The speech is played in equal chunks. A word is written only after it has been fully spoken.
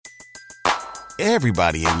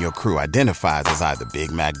Everybody in your crew identifies as either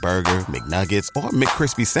Big Mac Burger, McNuggets, or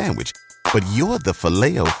McCrispy Sandwich. But you're the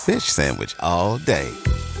Filet-O-Fish Sandwich all day.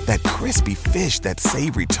 That crispy fish, that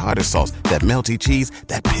savory tartar sauce, that melty cheese,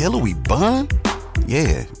 that pillowy bun.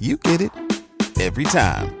 Yeah, you get it. Every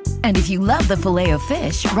time. And if you love the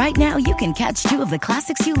Filet-O-Fish, right now you can catch two of the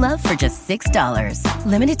classics you love for just $6.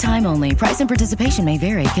 Limited time only. Price and participation may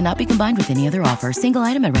vary. Cannot be combined with any other offer. Single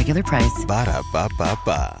item at regular price.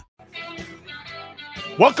 Ba-da-ba-ba-ba.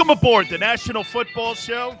 Welcome aboard the National Football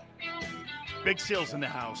Show. Big Seal's in the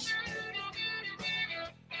house.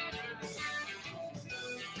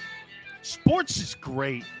 Sports is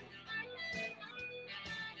great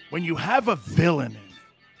when you have a villain in it.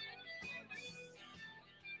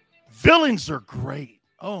 Villains are great.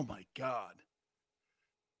 Oh, my God.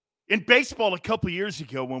 In baseball a couple years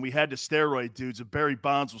ago when we had the steroid dudes and Barry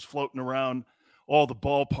Bonds was floating around all the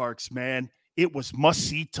ballparks, man, it was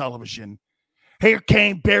must-see television. Here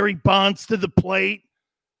came Barry Bonds to the plate.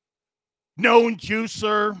 Known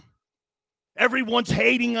juicer. Everyone's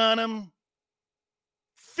hating on him.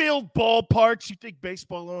 Filled ballparks. You think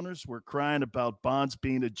baseball owners were crying about Bonds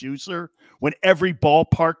being a juicer when every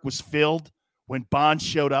ballpark was filled when Bonds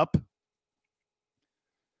showed up?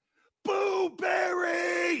 Boo,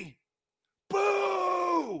 Barry!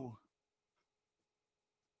 Boo!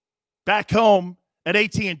 Back home at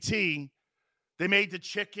AT&T, they made the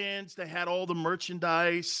chickens. They had all the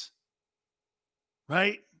merchandise,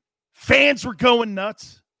 right? Fans were going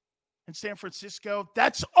nuts in San Francisco.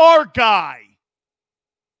 That's our guy.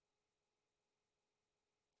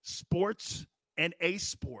 Sports and a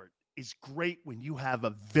sport is great when you have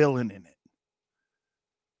a villain in it.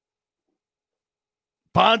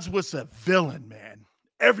 Bonds was a villain, man.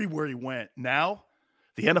 Everywhere he went. Now,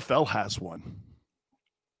 the NFL has one.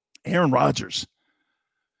 Aaron Rodgers.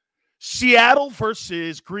 Seattle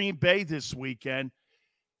versus Green Bay this weekend.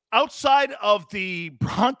 Outside of the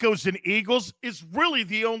Broncos and Eagles is really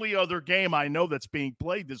the only other game I know that's being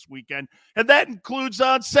played this weekend. And that includes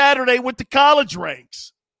on Saturday with the college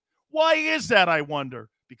ranks. Why is that, I wonder?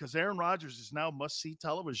 Because Aaron Rodgers is now must-see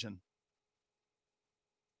television.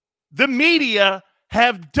 The media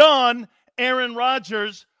have done Aaron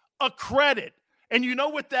Rodgers a credit. And you know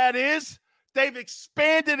what that is? They've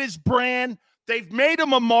expanded his brand. They've made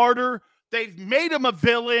him a martyr. They've made him a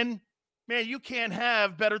villain. Man, you can't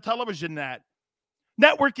have better television than that.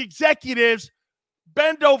 Network executives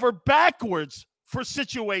bend over backwards for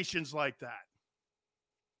situations like that.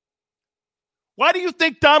 Why do you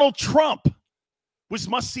think Donald Trump was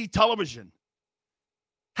must-see television?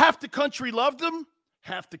 Half the country loved him,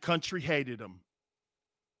 half the country hated him.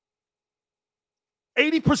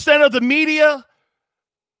 80% of the media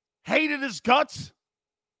hated his guts.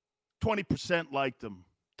 20% liked him,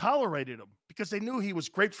 tolerated him, because they knew he was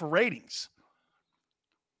great for ratings.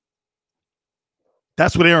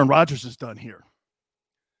 That's what Aaron Rodgers has done here.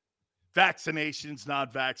 Vaccinations,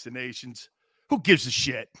 not vaccinations. Who gives a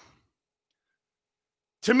shit?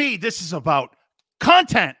 To me, this is about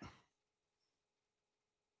content.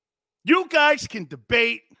 You guys can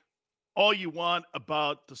debate all you want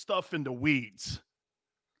about the stuff in the weeds.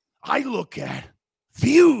 I look at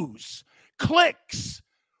views, clicks,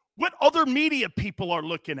 what other media people are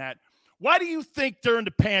looking at. Why do you think during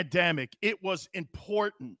the pandemic it was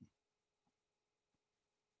important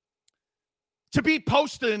to be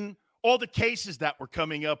posting all the cases that were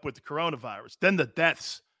coming up with the coronavirus, then the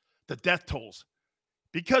deaths, the death tolls?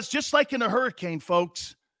 Because just like in a hurricane,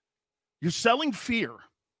 folks, you're selling fear.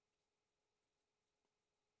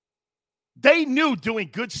 They knew doing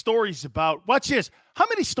good stories about, watch this, how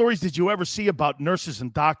many stories did you ever see about nurses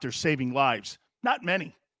and doctors saving lives? Not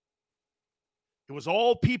many. It was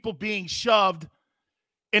all people being shoved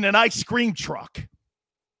in an ice cream truck.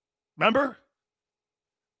 Remember?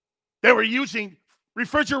 They were using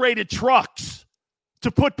refrigerated trucks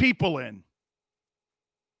to put people in.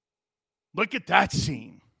 Look at that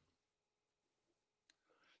scene.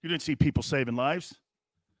 You didn't see people saving lives.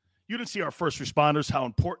 You didn't see our first responders, how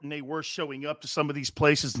important they were showing up to some of these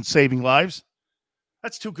places and saving lives.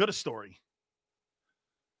 That's too good a story.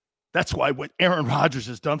 That's why what Aaron Rodgers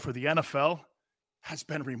has done for the NFL has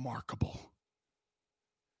been remarkable.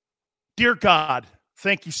 Dear God,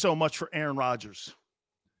 thank you so much for Aaron Rodgers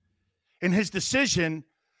and his decision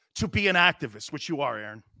to be an activist, which you are,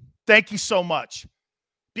 Aaron. Thank you so much,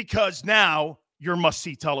 because now you're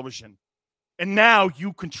must-see television. And now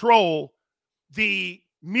you control the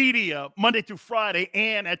media Monday through Friday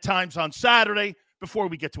and at times on Saturday before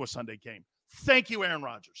we get to a Sunday game. Thank you, Aaron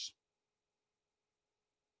Rodgers.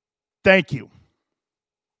 Thank you.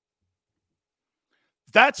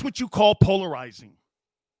 That's what you call polarizing.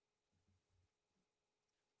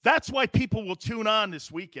 That's why people will tune on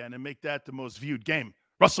this weekend and make that the most viewed game.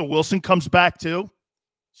 Russell Wilson comes back too.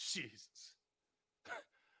 Jesus.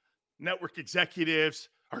 Network executives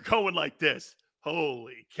are going like this.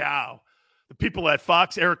 Holy cow. The people at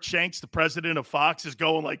Fox, Eric Shanks, the president of Fox, is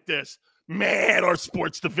going like this. Man, our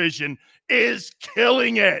sports division is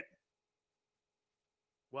killing it.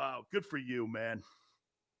 Wow, good for you, man.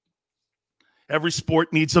 Every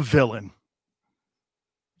sport needs a villain.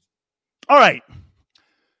 All right.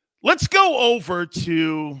 Let's go over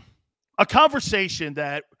to a conversation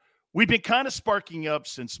that we've been kind of sparking up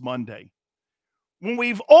since Monday. When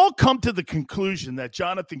we've all come to the conclusion that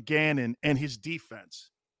Jonathan Gannon and his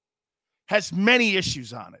defense has many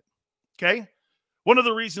issues on it, okay? One of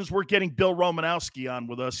the reasons we're getting Bill Romanowski on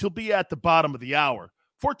with us, he'll be at the bottom of the hour.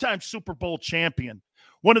 4-time Super Bowl champion.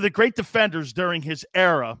 One of the great defenders during his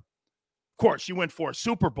era. Of course, you went 4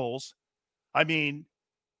 Super Bowls. I mean,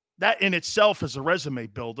 that in itself is a resume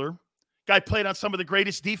builder. Guy played on some of the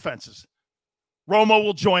greatest defenses. Romo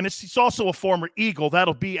will join us. He's also a former Eagle.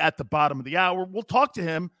 That'll be at the bottom of the hour. We'll talk to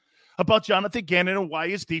him about Jonathan Gannon and why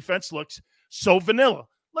his defense looks so vanilla.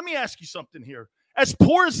 Let me ask you something here. As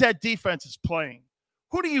poor as that defense is playing,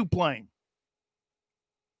 who do you blame?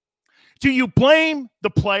 Do you blame the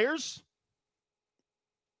players?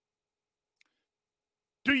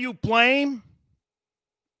 Do you blame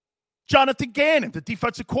Jonathan Gannon, the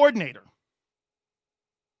defensive coordinator?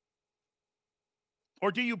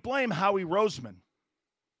 Or do you blame Howie Roseman?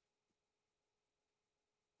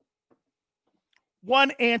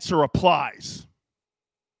 One answer applies.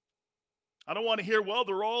 I don't want to hear, well,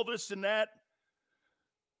 they're all this and that.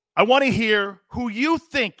 I want to hear who you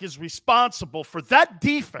think is responsible for that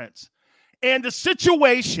defense and the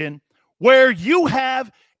situation where you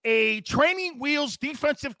have a training wheels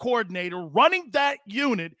defensive coordinator running that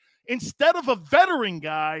unit instead of a veteran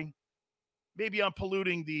guy. Maybe I'm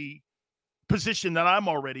polluting the position that I'm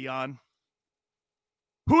already on.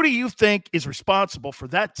 Who do you think is responsible for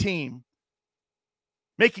that team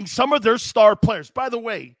making some of their star players? By the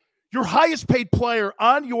way, your highest paid player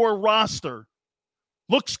on your roster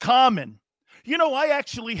looks common. You know, I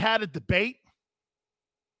actually had a debate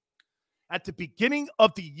at the beginning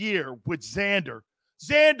of the year with Xander.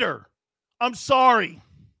 Xander, I'm sorry.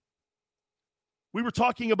 We were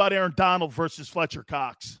talking about Aaron Donald versus Fletcher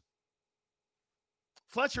Cox.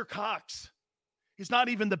 Fletcher Cox is not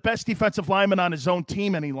even the best defensive lineman on his own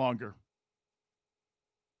team any longer.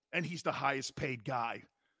 And he's the highest paid guy.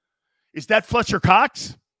 Is that Fletcher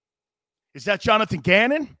Cox? Is that Jonathan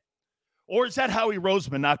Gannon? Or is that Howie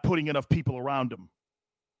Roseman not putting enough people around him?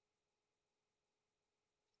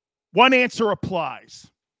 One answer applies.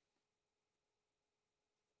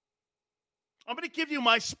 I'm going to give you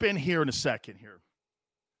my spin here in a second here,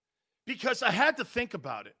 because I had to think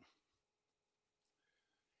about it.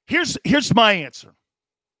 Here's my answer.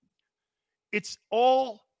 It's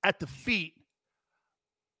all at the feet.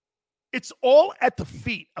 It's all at the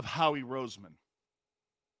feet of Howie Roseman.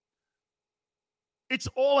 It's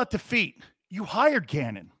all at the feet. You hired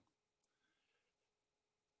Gannon.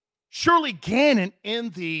 Surely Gannon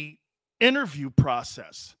in the interview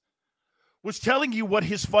process was telling you what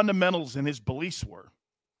his fundamentals and his beliefs were.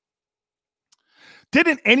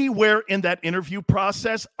 Didn't anywhere in that interview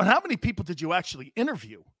process, and how many people did you actually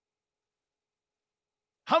interview?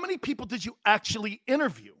 How many people did you actually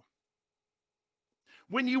interview?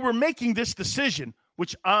 When you were making this decision,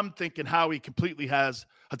 which I'm thinking Howie completely has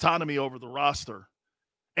autonomy over the roster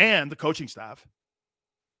and the coaching staff,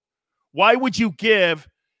 why would you give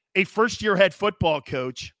a first-year head football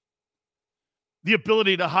coach the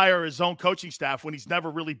ability to hire his own coaching staff when he's never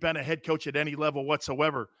really been a head coach at any level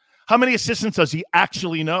whatsoever? How many assistants does he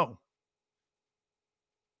actually know?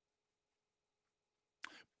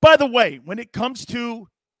 By the way, when it comes to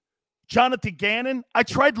Jonathan Gannon, I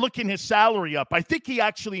tried looking his salary up. I think he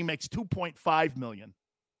actually makes $2.5 million.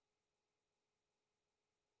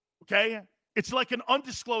 Okay? It's like an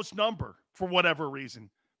undisclosed number for whatever reason.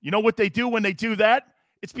 You know what they do when they do that?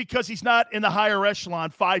 It's because he's not in the higher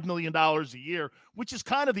echelon, $5 million a year, which is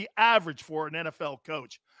kind of the average for an NFL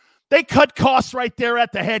coach. They cut costs right there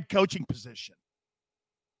at the head coaching position.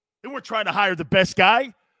 They weren't trying to hire the best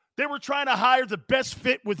guy. They were trying to hire the best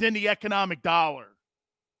fit within the economic dollar.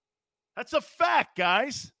 That's a fact,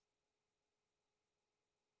 guys.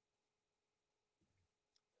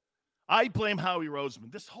 I blame Howie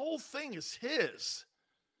Roseman. This whole thing is his.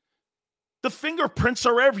 The fingerprints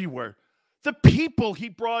are everywhere. The people he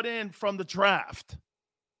brought in from the draft.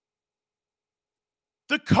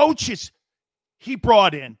 The coaches he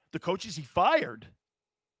brought in. The coaches he fired.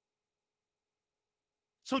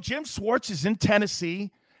 So Jim Schwartz is in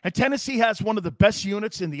Tennessee And Tennessee has one of the best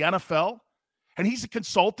units in the NFL. And he's a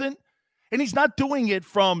consultant. And he's not doing it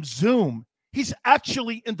from Zoom. He's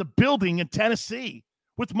actually in the building in Tennessee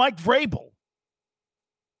with Mike Vrabel.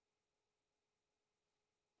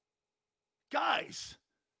 Guys,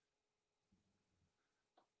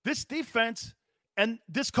 this defense and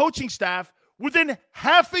this coaching staff within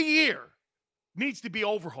half a year needs to be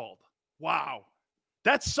overhauled. Wow.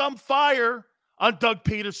 That's some fire on Doug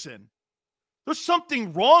Peterson. There's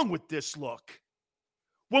something wrong with this look.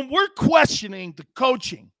 When we're questioning the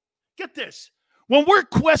coaching, get this, when we're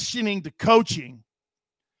questioning the coaching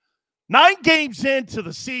 9 games into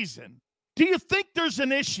the season, do you think there's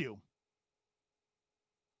an issue?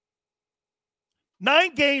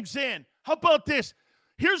 9 games in. How about this?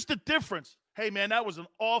 Here's the difference. Hey, man, that was an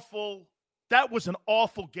awful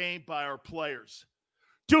game by our players.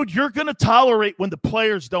 Dude, you're going to tolerate when the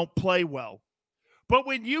players don't play well. But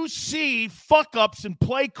when you see fuck-ups in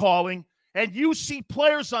play calling and you see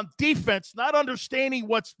players on defense not understanding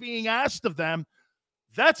what's being asked of them,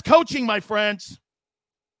 that's coaching, my friends.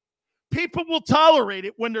 People will tolerate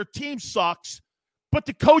it when their team sucks, but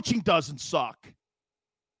the coaching doesn't suck.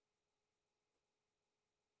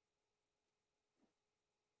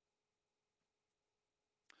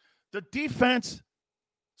 The defense,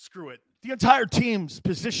 screw it. The entire team's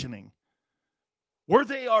positioning, where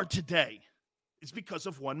they are today, is because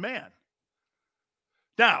of one man.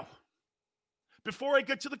 Now, before I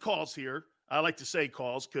get to the calls here, I like to say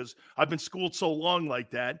calls because I've been schooled so long like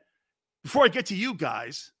that. Before I get to you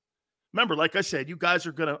guys, remember, like I said, you guys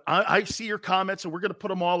are going to, I see your comments and we're going to put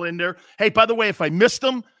them all in there. Hey, by the way, if I missed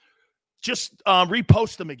them, just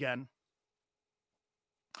repost them again.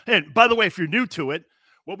 And by the way, if you're new to it,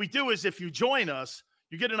 what we do is if you join us,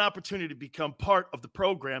 you get an opportunity to become part of the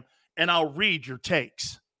program, and I'll read your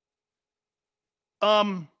takes.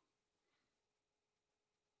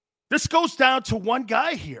 This goes down to one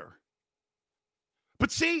guy here.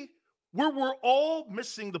 But see, where we're all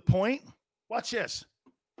missing the point, watch this.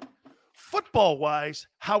 Football-wise,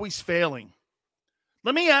 how he's failing.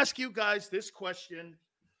 Let me ask you guys this question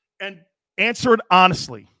and answer it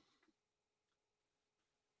honestly.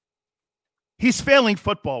 He's failing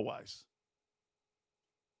football-wise.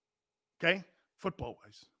 Okay?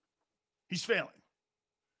 Football-wise. He's failing.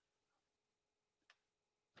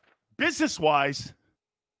 Business-wise,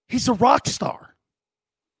 he's a rock star.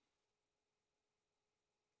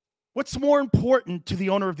 What's more important to the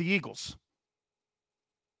owner of the Eagles?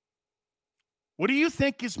 What do you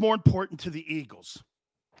think is more important to the Eagles?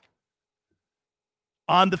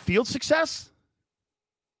 On the field success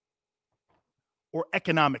or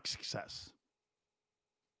economic success?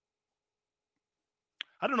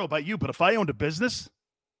 I don't know about you, but if I owned a business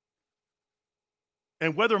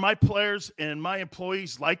and whether my players and my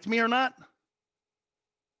employees liked me or not,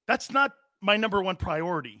 that's not my number one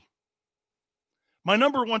priority. My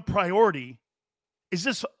number one priority is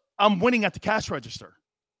this: I'm winning at the cash register.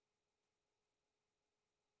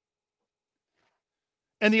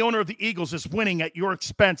 And the owner of the Eagles is winning at your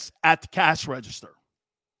expense at the cash register.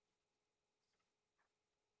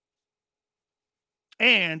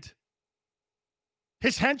 And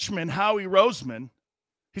his henchman, Howie Roseman,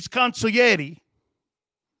 his consigliere,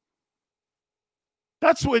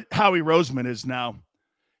 that's what Howie Roseman is now.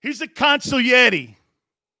 He's a consigliere.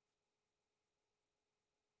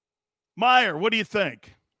 Meyer, what do you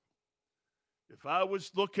think? If I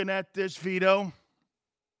was looking at this, Vito,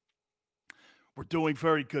 we're doing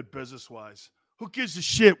very good business-wise. Who gives a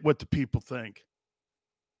shit what the people think?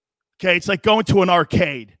 Okay, it's like going to an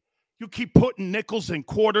arcade. You keep putting nickels and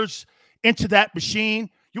quarters into that machine.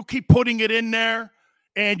 You keep putting it in there,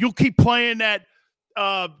 and you'll keep playing that,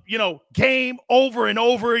 game over and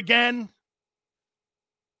over again.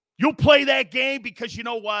 You'll play that game because you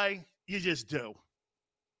know why? You just do.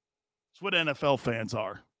 It's what NFL fans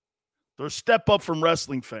are. They're a step up from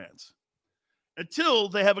wrestling fans. Until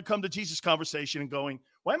they have a come to Jesus conversation and going,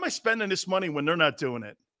 why am I spending this money when they're not doing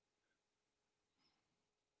it?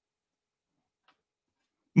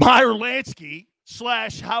 Meyer Lansky /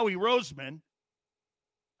 Howie Roseman.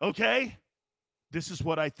 Okay? This is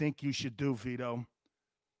what I think you should do, Vito.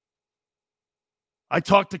 I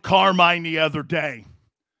talked to Carmine the other day.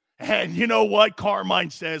 And you know what? Carmine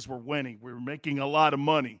says we're winning. We're making a lot of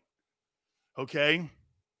money. Okay?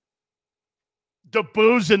 The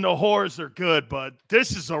booze and the whores are good, but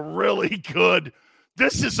this is a really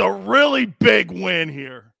big win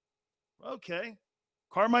here. Okay.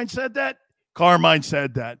 Carmine said that? Carmine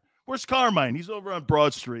said that. Where's Carmine? He's over on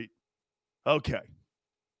Broad Street. Okay.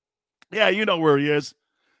 Yeah, you know where he is.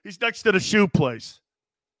 He's next to the shoe place.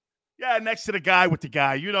 Yeah, next to the guy with the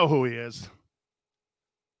guy. You know who he is.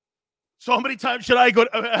 So how many times should I go?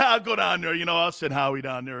 I'll go down there. I'll send Howie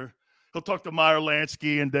down there. He'll talk to Meyer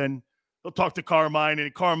Lansky, and then he'll talk to Carmine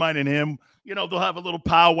and him. They'll have a little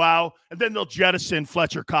powwow, and then they'll jettison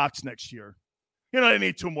Fletcher Cox next year. They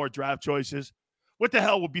need 2 more draft choices. What the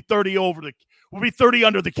hell? We'll be 30 We'll be 30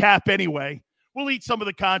 under the cap anyway. We'll eat some of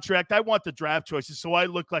the contract. I want the draft choices so I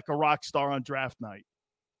look like a rock star on draft night.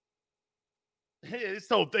 Hey, this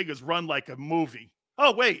whole thing is run like a movie.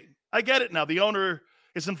 Oh, wait. I get it now. The owner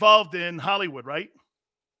is involved in Hollywood, right?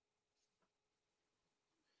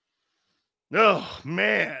 Oh,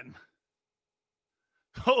 man.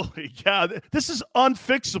 Holy cow. This is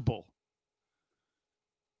unfixable.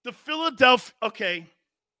 The Philadelphia, okay.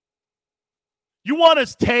 You want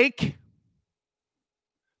us take?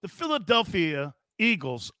 The Philadelphia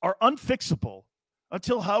Eagles are unfixable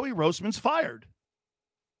until Howie Roseman's fired.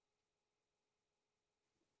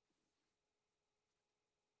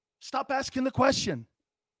 Stop asking the question.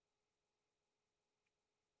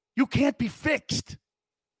 You can't be fixed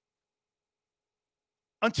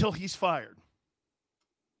until he's fired.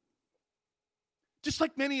 Just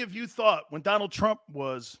like many of you thought when Donald Trump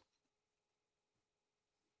was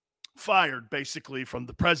fired, basically, from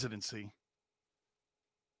the presidency.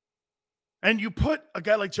 And you put a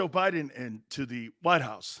guy like Joe Biden into the White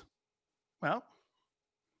House. Well,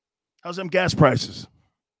 how's them gas prices?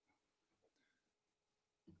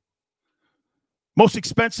 Most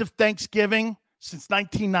expensive Thanksgiving since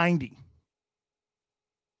 1990.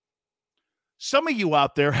 Some of you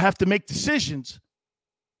out there have to make decisions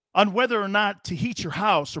on whether or not to heat your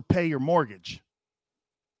house or pay your mortgage.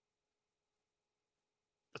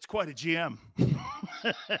 That's quite a GM.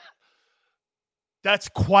 That's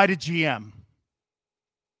quite a GM.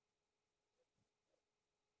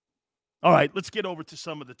 All right, let's get over to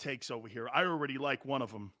some of the takes over here. I already like one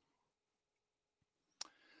of them.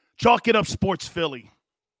 Chalk it up, Sports Philly.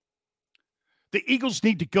 The Eagles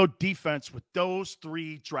need to go defense with those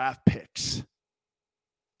 3 draft picks.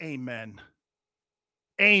 Amen.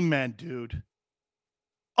 Amen, dude.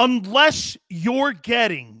 Unless you're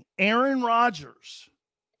getting Aaron Rodgers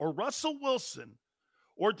or Russell Wilson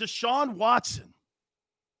or Deshaun Watson,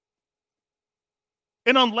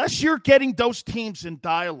 and unless you're getting those teams in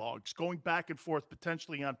dialogues, going back and forth,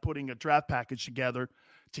 potentially on putting a draft package together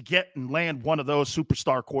to get and land one of those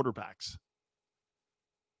superstar quarterbacks,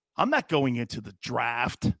 I'm not going into the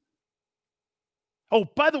draft. Oh,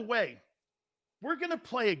 by the way, we're going to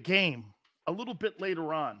play a game a little bit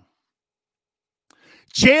later on.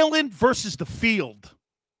 Jalen versus the field.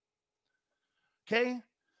 Okay?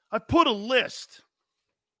 I put a list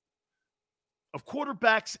of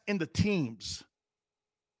quarterbacks in the teams.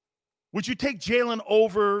 Would you take Jalen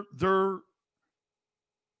over their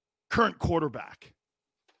current quarterback?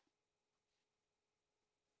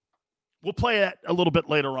 We'll play that a little bit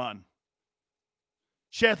later on.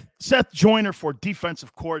 Seth Joyner for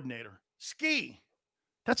defensive coordinator. Ski.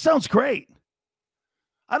 That sounds great.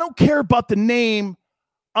 I don't care about the name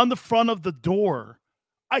on the front of the door.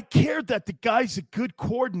 I care that the guy's a good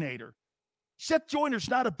coordinator. Seth Joyner's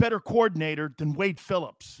not a better coordinator than Wade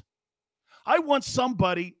Phillips. I want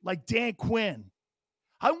somebody like Dan Quinn.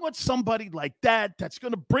 I want somebody like that that's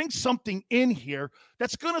going to bring something in here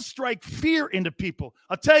that's going to strike fear into people.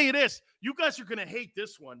 I'll tell you this. You guys are going to hate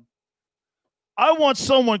this one. I want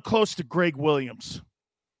someone close to Greg Williams.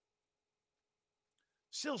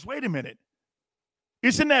 Sills, wait a minute.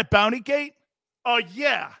 Isn't that Bounty Gate? Oh,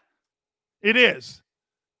 yeah, it is.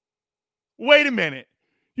 Wait a minute.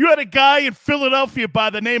 You had a guy in Philadelphia by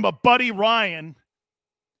the name of Buddy Ryan.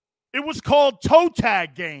 It was called Toe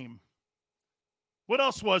Tag Game. What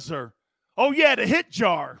else was there? Oh, yeah, the Hit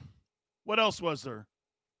Jar. What else was there?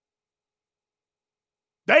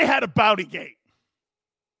 They had a Bounty Gate.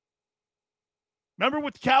 Remember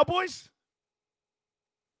with the Cowboys?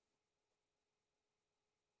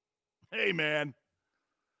 Hey, man.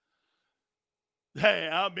 Hey,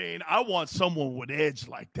 I mean, I want someone with edge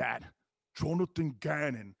like that. Jonathan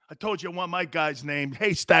Gannon. I told you I want my guy's name,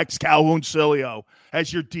 Haystacks Calhoun Sileo,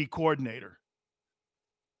 as your D coordinator.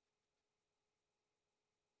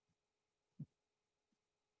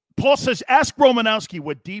 Paul says, ask Romanowski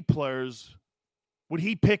what D players would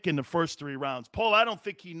he pick in the first 3 rounds. Paul, I don't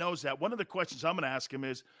think he knows that. One of the questions I'm going to ask him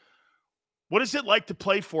is, what is it like to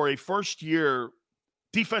play for a first-year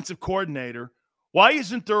defensive coordinator? Why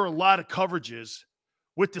isn't there a lot of coverages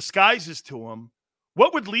with disguises to them?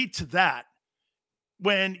 What would lead to that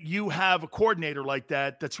when you have a coordinator like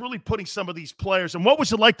that that's really putting some of these players? And what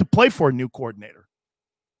was it like to play for a new coordinator?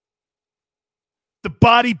 The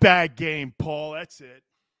body bag game, Paul. That's it.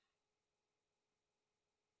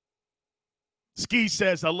 Ski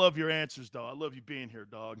says, I love your answers, dog. I love you being here,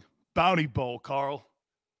 dog. Bounty Bowl, Carl.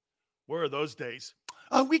 Where are those days?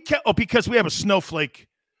 We can't. Oh, because we have a snowflake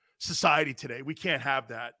society today. We can't have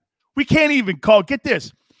that. We can't even call. Get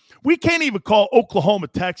this. We can't even call Oklahoma,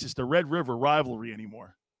 Texas the Red River rivalry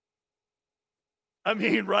anymore. I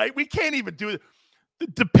mean, right? We can't even do it.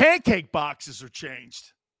 The pancake boxes are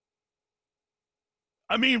changed.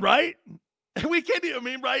 I mean, right? We can't. I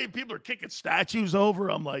mean, right? People are kicking statues over.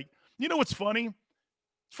 I'm like, you know what's funny?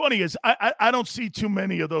 Funny is I don't see too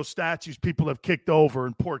many of those statues people have kicked over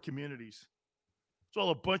in poor communities. It's all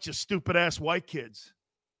a bunch of stupid-ass white kids.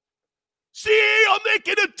 See, I'm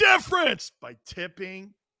making a difference by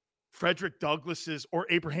tipping Frederick Douglass's or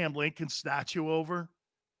Abraham Lincoln's statue over.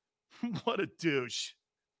 What a douche.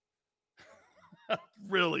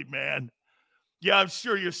 Really, man. Yeah, I'm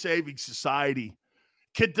sure you're saving society.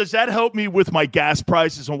 Kid, does that help me with my gas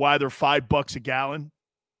prices and why they're $5 a gallon?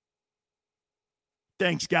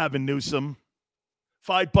 Thanks, Gavin Newsom.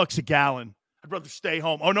 $5 a gallon. I'd rather stay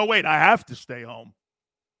home. Oh, no, wait, I have to stay home.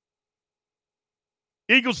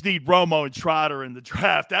 Eagles need Romo and Trotter in the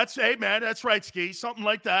draft. Hey, man, that's right, Ski. Something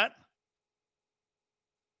like that.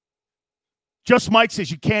 Just Mike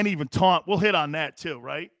says you can't even taunt. We'll hit on that too,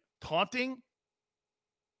 right? Taunting?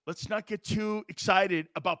 Let's not get too excited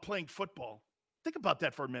about playing football. Think about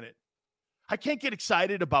that for a minute. I can't get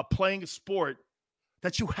excited about playing a sport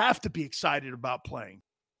that you have to be excited about playing.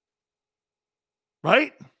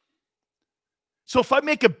 Right? So if I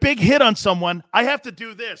make a big hit on someone, I have to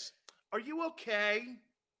do this. Are you okay?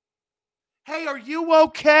 Hey, are you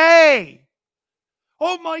okay?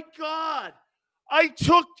 Oh, my God. I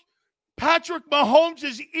took Patrick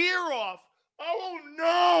Mahomes' ear off. Oh,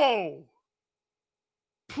 no.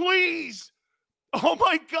 Please. Oh,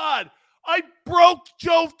 my God. I broke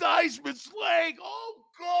Joe Theismann's leg. Oh,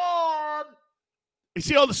 God. You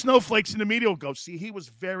see all the snowflakes in the media will go, see, he was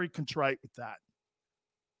very contrite with that.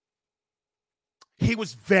 He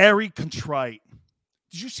was very contrite.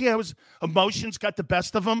 Did you see how his emotions got the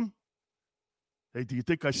best of him? Hey, do you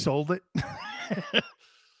think I sold it?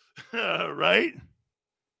 Right?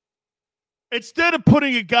 Instead of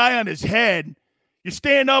putting a guy on his head, you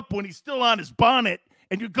stand up when he's still on his bonnet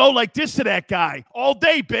and you go like this to that guy all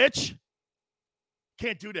day, bitch.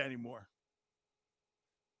 Can't do that anymore.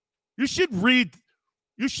 You should read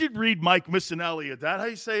Mike Missinelli. Is that how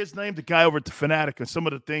you say his name? The guy over at the Fanatic and some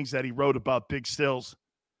of the things that he wrote about Big Stills.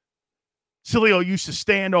 Sileo used to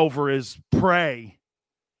stand over his prey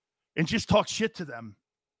and just talk shit to them.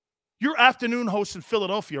 Your afternoon host in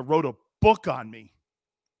Philadelphia wrote a book on me.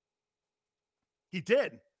 He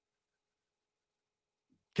did.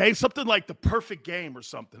 Okay, something like The Perfect Game or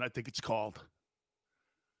something, I think it's called.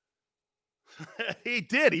 He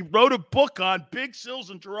did. He wrote a book on Big Sills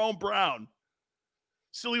and Jerome Brown.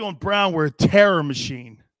 Sileo and Brown were a terror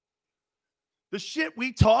machine. The shit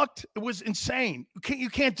we talked, it was insane. You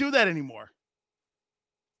can't do that anymore.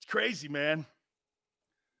 It's crazy, man.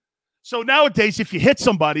 So nowadays, if you hit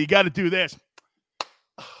somebody, you got to do this.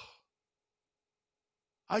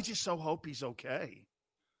 I just so hope he's okay.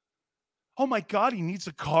 Oh, my God, he needs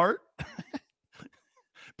a cart?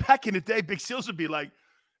 Back in the day, Big Sills would be like,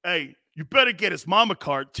 hey, you better get his mom a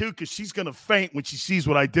cart, too, because she's going to faint when she sees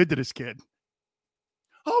what I did to this kid.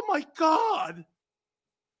 Oh, my God.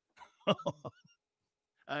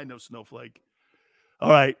 I know, Snowflake. All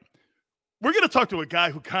right. We're going to talk to a guy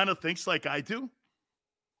who kind of thinks like I do.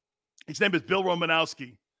 His name is Bill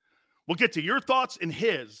Romanowski. We'll get to your thoughts and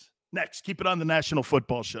his next. Keep it on the National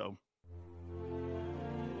Football Show.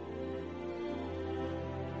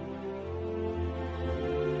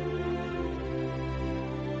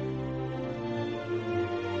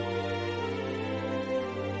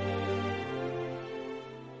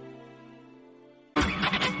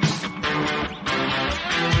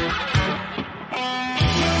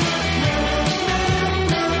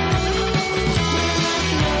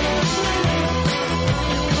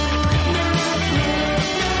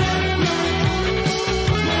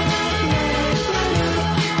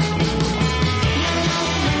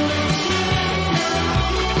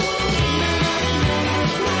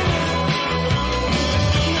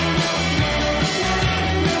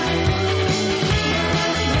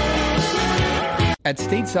 At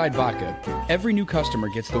Stateside Vodka, every new customer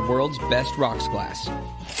gets the world's best rocks glass.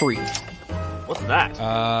 Free. What's that?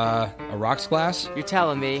 A rocks glass? You're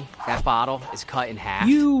telling me that bottle is cut in half?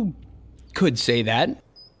 You could say that.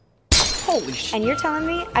 Holy shit. And you're telling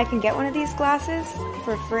me I can get one of these glasses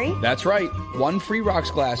for free? That's right. One free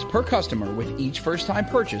rocks glass per customer with each first-time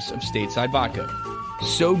purchase of Stateside Vodka.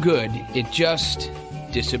 So good, it just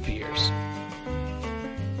disappears.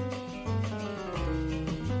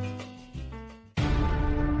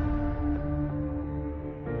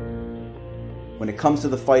 When it comes to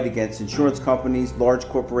the fight against insurance companies, large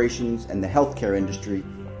corporations, and the healthcare industry,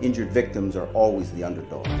 injured victims are always the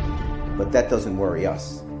underdog. But that doesn't worry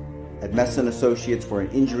us. At Messa & Associates, we're an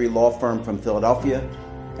injury law firm from Philadelphia,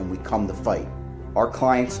 and we come to fight. Our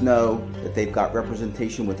clients know that they've got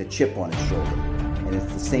representation with a chip on its shoulder, and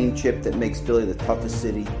it's the same chip that makes Philly the toughest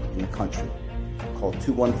city in the country. Call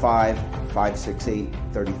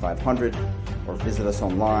 215-568-3500 or visit us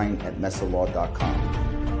online at messalaw.com.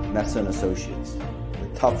 Messa & Associates, the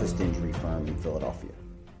toughest injury firm in Philadelphia.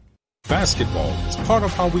 Basketball is part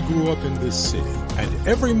of how we grew up in this city, and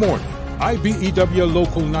every morning, IBEW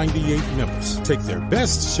Local 98 members take their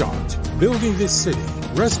best shot building this city,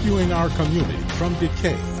 rescuing our community from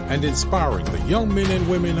decay, and inspiring the young men and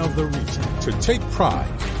women of the region to take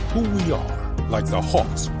pride in who we are, like the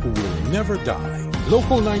Hawks who will never die.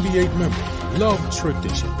 Local 98 members love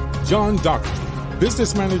tradition. John Doherty,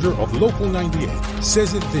 business manager of Local 98,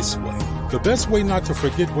 says it this way: the best way not to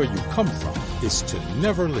forget where you come from is to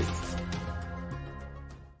never leave.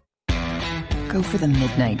 Go for the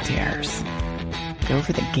midnight dares. Go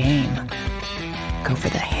for the game. Go for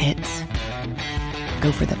the hits.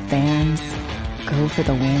 Go for the fans. Go for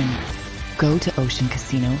the win. Go to Ocean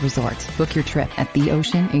Casino Resort. Book your trip at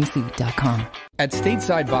theoceanac.com. At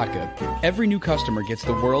Stateside Vodka, every new customer gets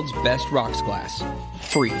the world's best rocks glass,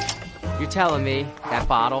 free. You're telling me that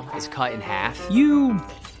bottle is cut in half? You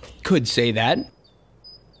could say that.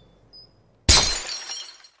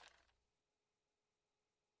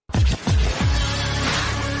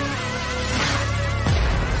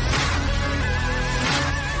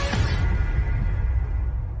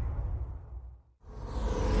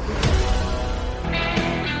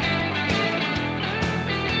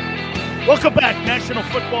 Welcome back, National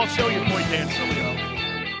Football Show. Your boy Dan Sileo.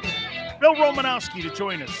 Bill Romanowski to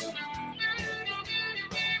join us.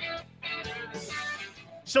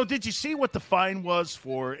 So did you see what the fine was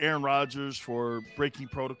for Aaron Rodgers for breaking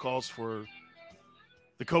protocols for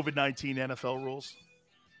the COVID-19 NFL rules?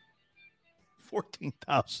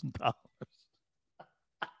 $14,000.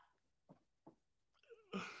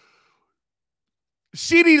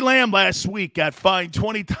 CeeDee Lamb last week got fined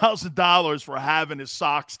 $20,000 for having his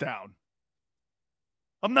socks down.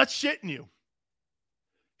 I'm not shitting you.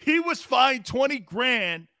 He was fined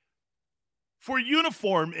 $20,000 for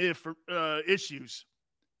uniform issues.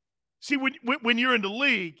 See, when you're in the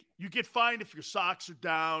league, you get fined if your socks are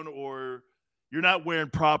down or you're not wearing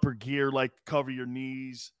proper gear like cover your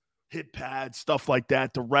knees, hip pads, stuff like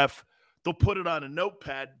that. The ref, they'll put it on a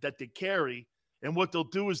notepad that they carry, and what they'll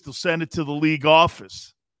do is they'll send it to the league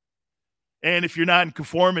office. And if you're not in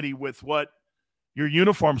conformity with what your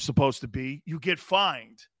uniform's supposed to be, you get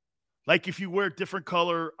fined. Like if you wear different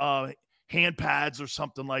color hand pads or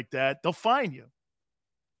something like that, they'll fine you.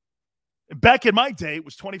 Back in my day, it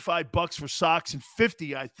was $25 for socks and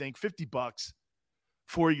 $50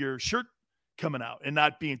 for your shirt coming out and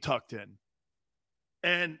not being tucked in.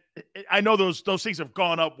 And I know those things have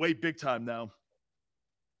gone up way big time now.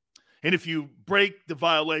 And if you break the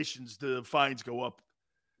violations, the fines go up.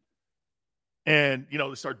 And,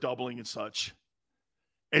 they start doubling and such.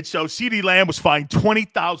 And so CeeDee Lamb was fined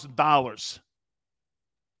 $20,000.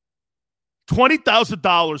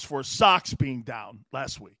 $20,000 for socks being down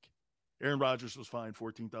last week. Aaron Rodgers was fined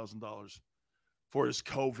 $14,000 for his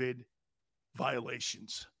COVID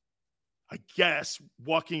violations. I guess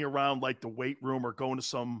walking around like the weight room or going to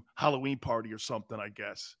some Halloween party or something, I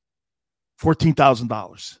guess.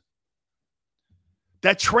 $14,000.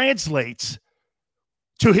 That translates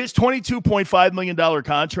to his $22.5 million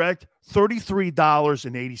contract,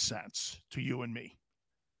 $33.80 to you and me.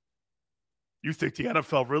 You think the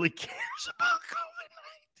NFL really cares about COVID-19?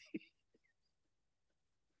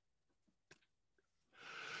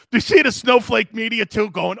 Do you see the snowflake media too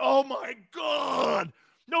going, oh my God,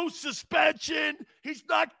 no suspension. He's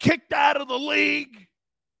not kicked out of the league.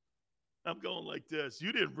 I'm going like this.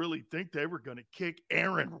 You didn't really think they were going to kick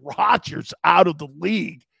Aaron Rodgers out of the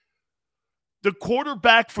league. The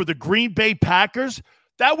quarterback for the Green Bay Packers,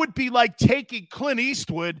 that would be like taking Clint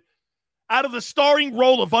Eastwood out of the starring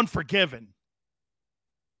role of Unforgiven.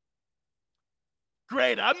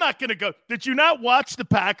 Great. I'm not going to go. Did you not watch the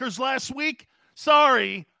Packers last week?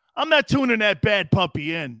 Sorry. I'm not tuning that bad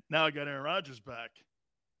puppy in. Now I got Aaron Rodgers back.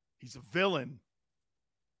 He's a villain.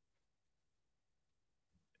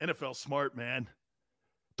 NFL smart, man.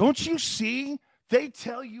 Don't you see? They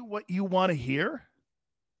tell you what you want to hear.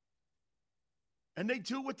 And they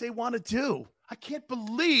do what they want to do. I can't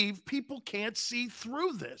believe people can't see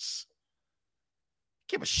through this.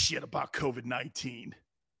 Give a shit about COVID-19.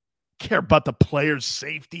 Care about the players'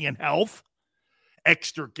 safety and health.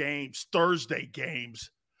 Extra games, Thursday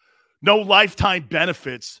games. no lifetime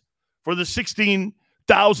benefits for the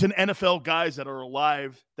 16,000 NFL guys that are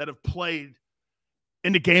alive that have played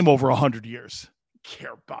in the game over 100 years.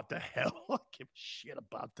 Care about the hell. I give a shit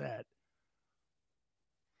about that.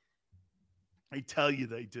 I tell you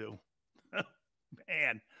they do.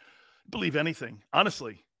 Man, believe anything.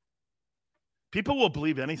 Honestly, people will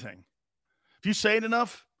believe anything. If you say it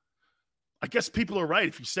enough, I guess people are right.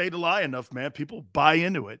 If you say the lie enough, man, people buy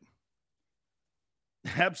into it.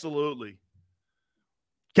 Absolutely.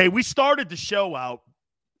 Okay, we started the show out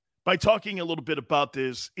by talking a little bit about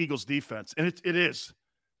this Eagles defense. And it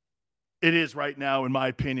is right now, in my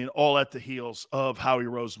opinion, all at the heels of Howie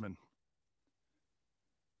Roseman.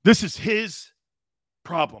 This is his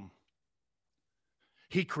problem.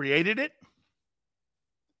 He created it.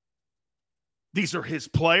 These are his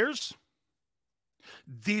players.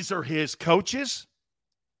 These are his coaches.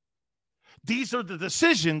 These are the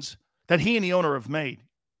decisions that he and the owner have made.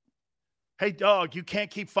 Hey, dog, you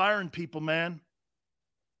can't keep firing people, man.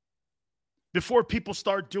 Before people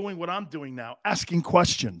start doing what I'm doing now, asking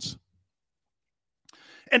questions.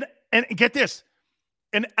 And get this,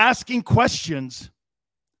 and asking questions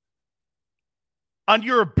on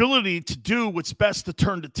your ability to do what's best to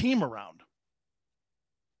turn the team around.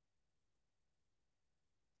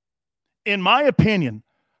 In my opinion,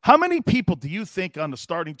 how many people do you think on the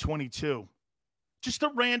starting 22, just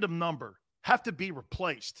a random number, have to be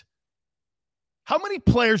replaced? How many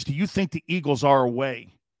players do you think the Eagles are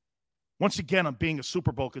away, once again, on being a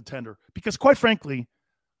Super Bowl contender? Because quite frankly,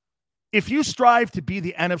 if you strive to be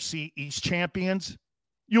the NFC East champions,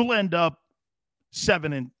 you'll end up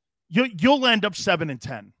 7-10.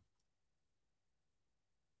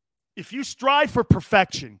 If you strive for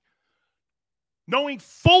perfection, knowing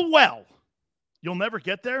full well you'll never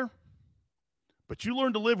get there, but you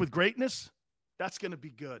learn to live with greatness, that's going to be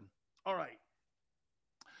good. All right.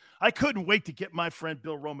 I couldn't wait to get my friend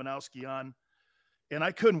Bill Romanowski on, and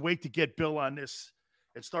I couldn't wait to get Bill on this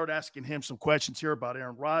and start asking him some questions here about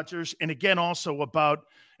Aaron Rodgers, and again also about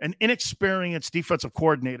an inexperienced defensive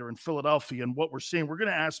coordinator in Philadelphia and what we're seeing. We're going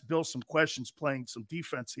to ask Bill some questions playing some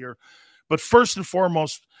defense here. But first and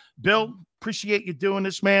foremost, Bill, appreciate you doing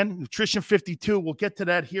this, man. Nutrition 52, we'll get to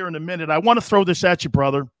that here in a minute. I want to throw this at you,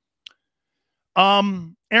 brother.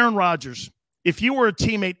 Aaron Rodgers, if you were a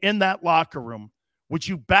teammate in that locker room, would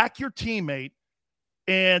you back your teammate?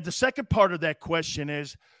 And the second part of that question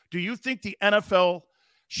is, do you think the NFL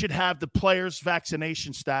should have the players'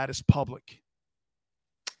 vaccination status public?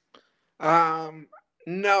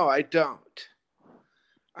 No, I don't.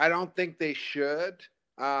 I don't think they should.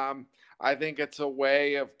 I think it's a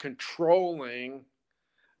way of controlling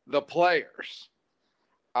the players.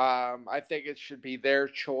 I think it should be their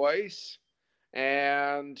choice.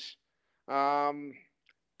 And,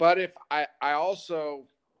 but if I also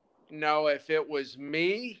know if it was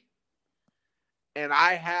me and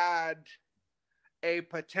I had a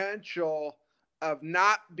potential of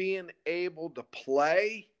not being able to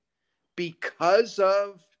play because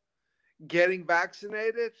of getting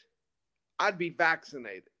vaccinated, I'd be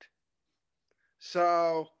vaccinated.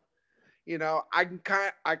 So, you know, I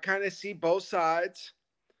kind of see both sides,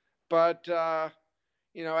 but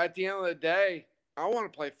you know, at the end of the day, I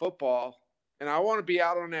want to play football and I want to be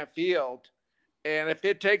out on that field. And if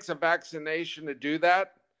it takes a vaccination to do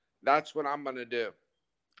that, that's what I'm going to do.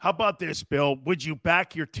 How about this, Bill? Would you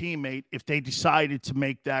back your teammate if they decided to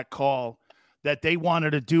make that call, that they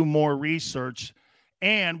wanted to do more research?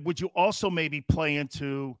 And would you also maybe play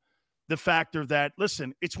into the factor that,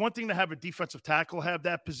 listen, it's one thing to have a defensive tackle have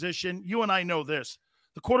that position. You and I know this.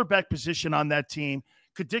 The quarterback position on that team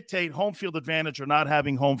could dictate home field advantage or not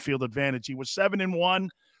having home field advantage. He was 7-1.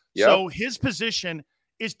 Yep. So his position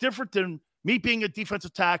is different than me being a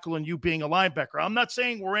defensive tackle and you being a linebacker. I'm not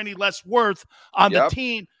saying we're any less worth on the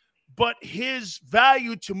team, but his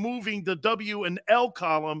value to moving the W and L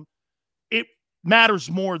column, it matters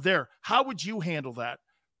more there. How would you handle that?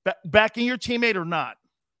 Backing your teammate or not?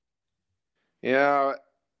 Yeah,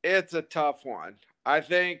 it's a tough one. I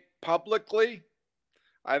think publicly,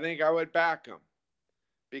 I think I would back him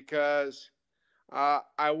because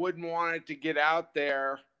I wouldn't want it to get out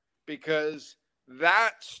there because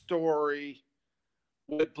that story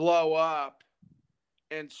would blow up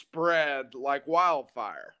and spread like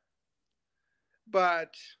wildfire.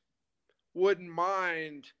 But wouldn't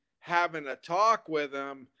mind having a talk with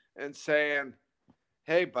him and saying,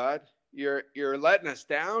 hey, bud, you're letting us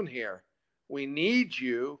down here. We need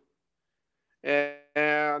you.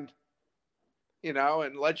 And, you know,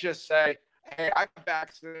 and let's just say, hey, I got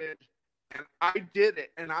vaccinated and I did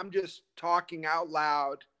it. And I'm just talking out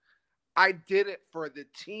loud. I did it for the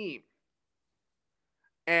team.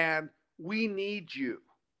 and we need you.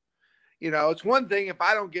 It's one thing if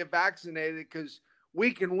I don't get vaccinated because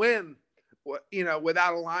we can win,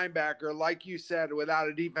 without a linebacker, like you said, without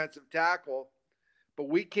a defensive tackle, but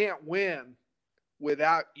we can't win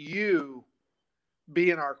without you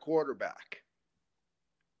being our quarterback.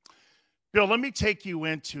 Bill, let me take you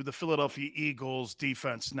into the Philadelphia Eagles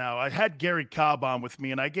defense now. I had Gary Cobb on with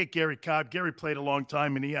me, and I get Gary Cobb. Gary played a long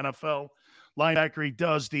time in the NFL. Linebacker, he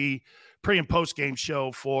does the pre- and post-game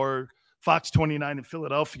show for Fox 29 in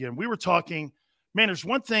Philadelphia. And we were talking, man, there's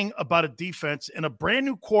one thing about a defense and a brand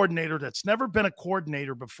new coordinator that's never been a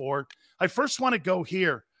coordinator before. I first want to go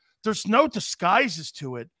here. There's no disguises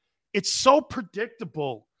to it. It's so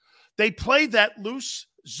predictable. They play that loose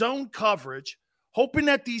zone coverage, hoping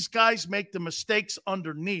that these guys make the mistakes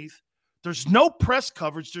underneath. There's no press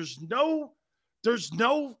coverage. There's no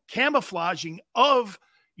camouflaging of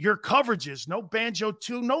your coverages. No banjo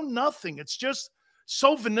two, no nothing. It's just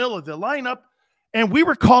so vanilla. The lineup, and we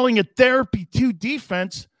were calling it therapy 2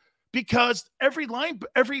 defense because every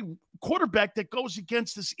quarterback that goes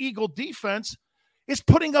against this Eagle defense is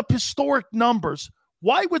putting up historic numbers.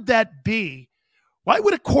 Why would that be? Why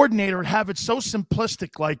would a coordinator have it so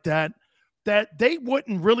simplistic like that they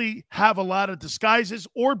wouldn't really have a lot of disguises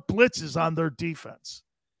or blitzes on their defense?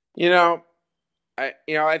 I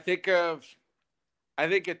think of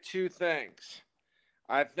 2 things.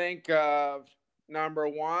 I think of, number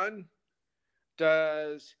one,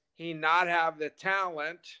 does he not have the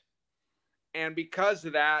talent? And because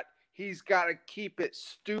of that, he's got to keep it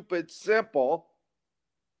stupid simple.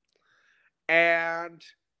 And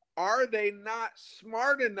are they not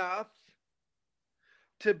smart enough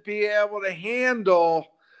to be able to handle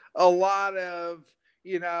a lot of,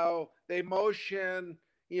 they motion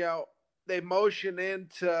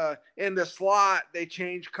into slot, they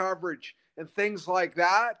change coverage and things like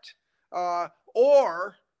that.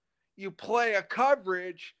 Or you play a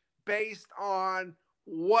coverage based on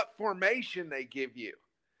what formation they give you.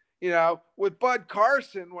 With Bud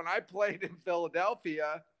Carson, when I played in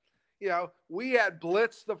Philadelphia, we had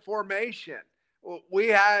blitz the formation. We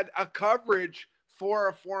had a coverage for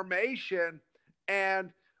a formation,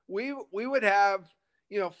 and we would have,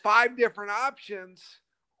 5 different options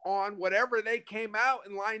on whatever they came out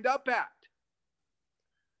and lined up at.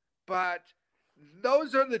 But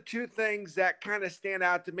those are the 2 things that kind of stand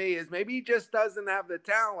out to me, is maybe he just doesn't have the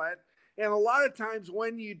talent. And a lot of times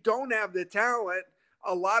when you don't have the talent,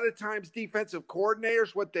 a lot of times defensive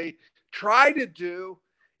coordinators, what they try to do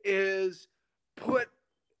is put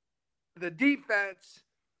the defense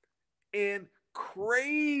in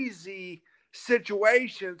crazy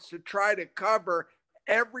situations to try to cover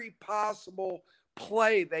every possible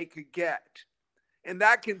play they could get. And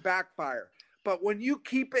that can backfire. But when you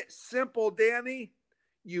keep it simple, Danny,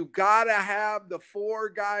 you got to have the 4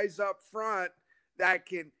 guys up front that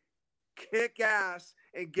can kick ass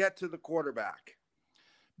and get to the quarterback.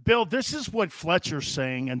 Bill, this is what Fletcher's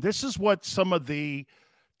saying, and this is what some of the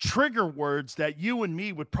trigger words that you and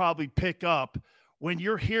me would probably pick up when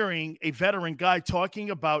you're hearing a veteran guy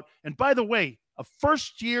talking about, and by the way, a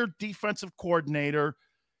first-year defensive coordinator.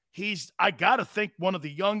 I got to think, one of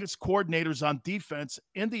the youngest coordinators on defense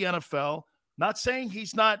in the NFL. Not saying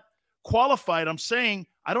he's not qualified. I'm saying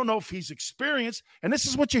I don't know if he's experienced. And this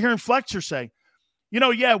is what you're hearing Fletcher say.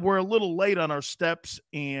 We're a little late on our steps,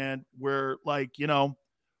 and we're like,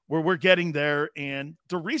 we're getting there. And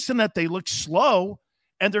the reason that they look slow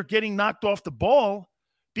and they're getting knocked off the ball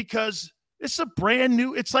because it's a brand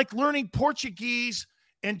new, it's like learning Portuguese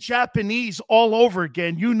and Japanese all over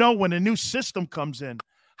again. When a new system comes in,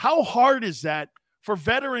 how hard is that for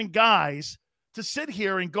veteran guys to sit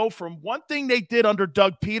here and go from one thing they did under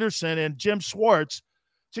Doug Peterson and Jim Schwartz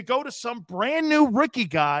to go to some brand new rookie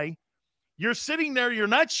guy? You're sitting there, you're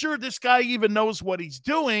not sure this guy even knows what he's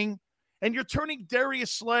doing, and you're turning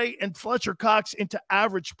Darius Slay and Fletcher Cox into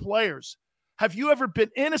average players. Have you ever been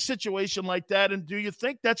in a situation like that, and do you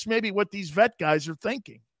think that's maybe what these vet guys are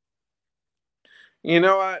thinking? You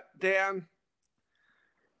know what, Dan?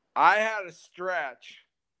 I had a stretch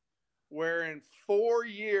where in 4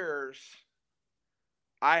 years,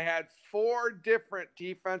 I had 4 different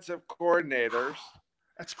defensive coordinators.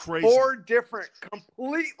 That's crazy. 4 different,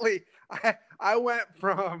 completely. I went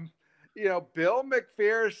from, Bill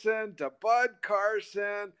McPherson to Bud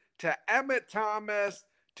Carson to Emmett Thomas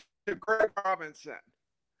to Greg Robinson.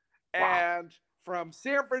 Wow. And from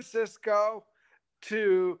San Francisco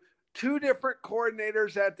to 2 different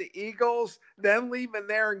coordinators at the Eagles, then leaving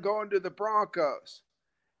there and going to the Broncos.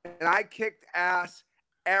 And I kicked ass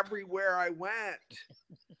everywhere I went.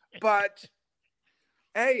 But,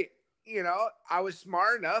 hey, I was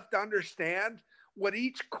smart enough to understand what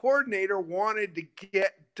each coordinator wanted to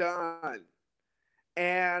get done.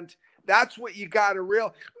 And that's what you got to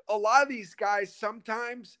realize. A lot of these guys,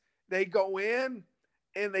 sometimes they go in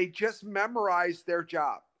and they just memorize their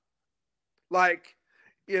job. Like,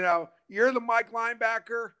 you're the Mike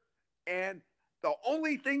linebacker, and the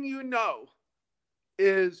only thing you know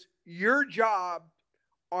is your job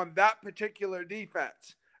on that particular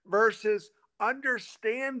defense versus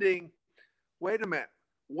understanding, wait a minute,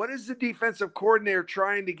 what is the defensive coordinator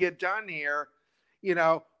trying to get done here?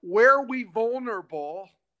 Where are we vulnerable?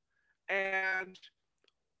 And,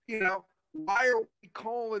 why are we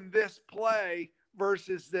calling this play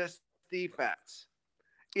versus this defense?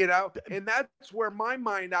 And that's where my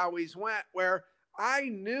mind always went, where I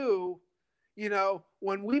knew,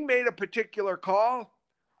 when we made a particular call,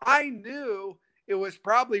 I knew it was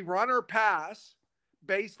probably run or pass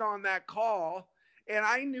based on that call. And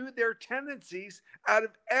I knew their tendencies out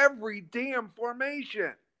of every damn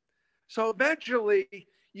formation. So eventually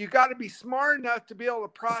you got to be smart enough to be able to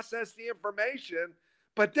process the information,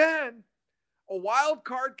 but then a wild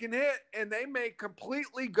card can hit and they may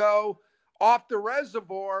completely go off the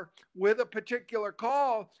reservoir with a particular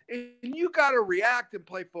call, and you got to react and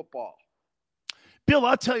play football. Bill,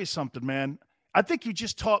 I'll tell you something, man. I think you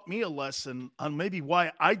just taught me a lesson on maybe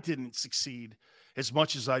why I didn't succeed as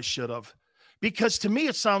much as I should have. Because to me,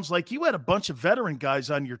 it sounds like you had a bunch of veteran guys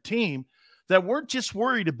on your team that weren't just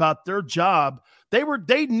worried about their job.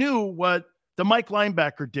 They knew what the Mike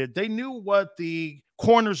linebacker did. They knew what the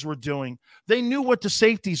corners were doing. They knew what the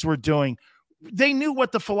safeties were doing. They knew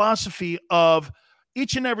what the philosophy of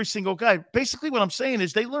each and every single guy. Basically, what I'm saying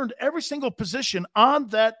is they learned every single position on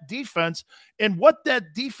that defense and what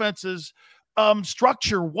that defense's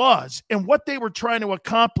structure was and what they were trying to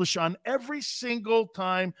accomplish on every single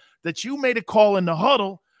time that you made a call in the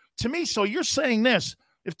huddle. To me, so you're saying this,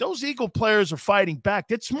 if those Eagle players are fighting back,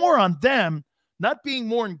 it's more on them, not being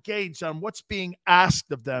more engaged on what's being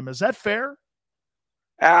asked of them. Is that fair?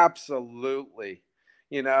 Absolutely.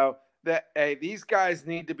 These guys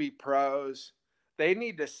need to be pros. They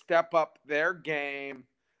need to step up their game.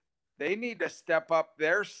 They need to step up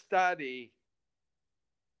their study.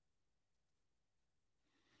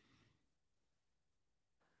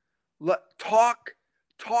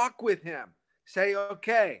 Talk with him. Say,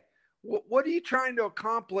 okay, what are you trying to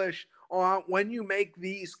accomplish when you make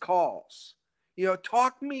these calls?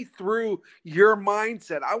 Talk me through your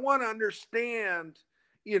mindset. I want to understand,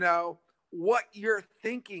 what you're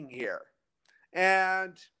thinking here.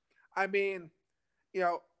 And I mean,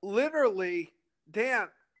 literally, Dan,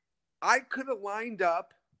 I could have lined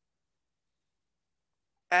up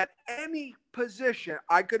at any position.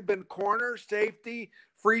 I could have been corner, safety,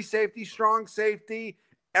 free safety, strong safety,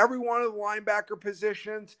 every one of the linebacker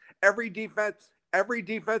positions, every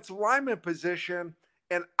defensive lineman position,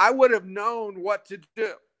 and I would have known what to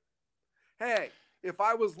do. Hey, if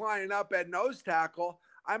I was lining up at nose tackle,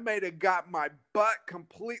 I may have got my butt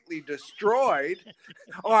completely destroyed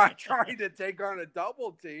or trying to take on a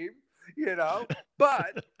double team,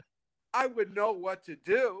 but I would know what to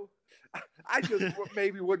do. I just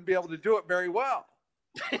maybe wouldn't be able to do it very well.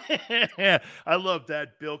 I love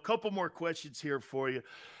that, Bill. Couple more questions here for you.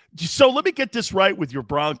 So let me get this right with your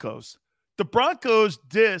Broncos. The Broncos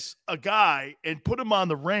diss a guy and put him on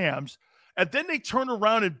the Rams, and then they turn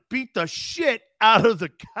around and beat the shit out of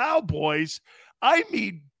the Cowboys. I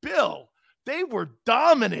mean, Bill, they were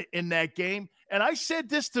dominant in that game. And I said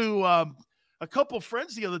this to a couple of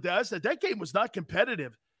friends the other day. I said that game was not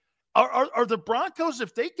competitive. Are the Broncos,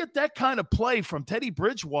 if they get that kind of play from Teddy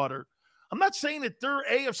Bridgewater, I'm not saying that they're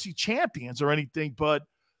AFC champions or anything, but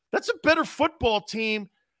that's a better football team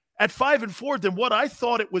at 5-4 than what I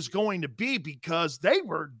thought it was going to be because they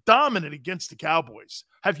were dominant against the Cowboys.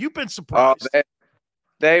 Have you been surprised?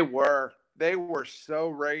 They were so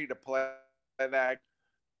ready to play that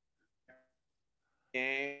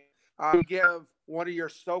game. Give one of your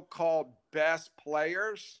so-called best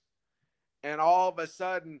players, and all of a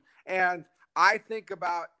sudden, and I think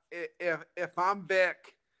about if I'm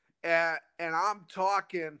Vic and I'm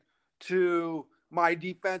talking to my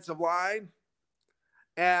defensive line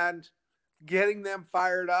and getting them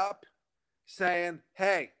fired up, saying,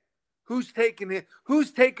 hey, who's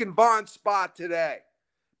taking Vaughn's spot today?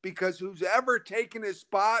 Because who's ever taken his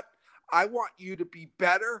spot, I want you to be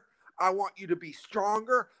better. I want you to be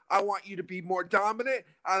stronger. I want you to be more dominant.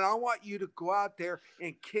 And I want you to go out there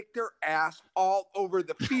and kick their ass all over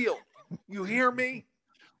the field. You hear me?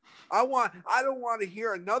 I don't want to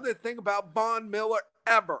hear another thing about Von Miller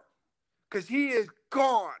ever, because he is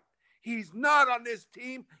gone. He's not on this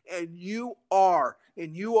team, and you are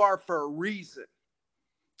for a reason.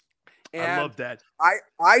 And I love that.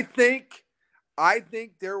 I think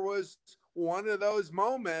there was one of those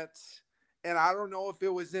moments, and I don't know if it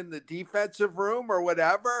was in the defensive room or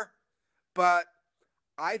whatever, but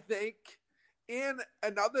I think in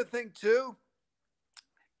another thing too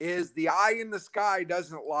is the eye in the sky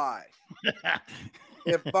doesn't lie.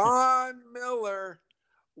 If Von Miller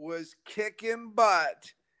was kicking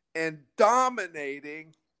butt and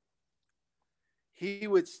dominating, he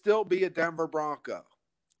would still be a Denver Bronco.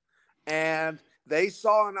 And they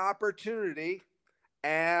saw an opportunity,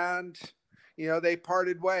 and, they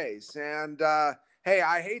parted ways. And, hey,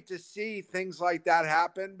 I hate to see things like that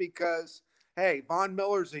happen because, hey, Von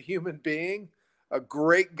Miller's a human being, a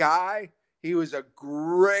great guy. He was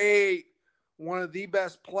one of the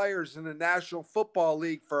best players in the National Football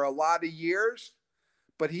League for a lot of years,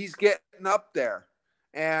 but he's getting up there.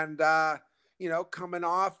 And, coming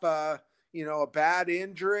off, a bad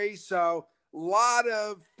injury. So a lot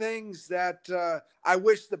of things that I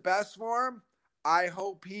wish the best for him. I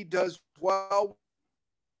hope he does well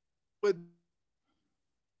with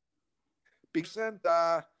because,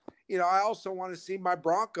 I also want to see my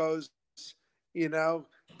Broncos,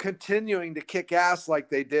 continuing to kick ass like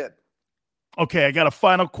they did. Okay, I got a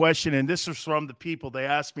final question, and this is from the people. They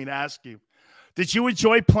asked me to ask you. Did you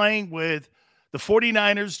enjoy playing with the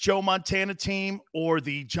 49ers, Joe Montana team, or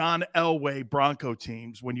the John Elway Bronco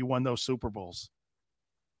teams when you won those Super Bowls?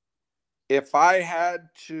 If I had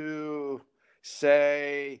to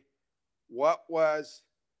say what was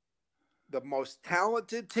the most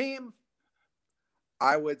talented team,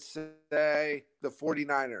 I would say the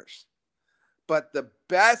 49ers. But the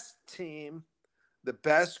best team, the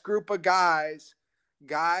best group of guys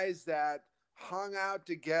that hung out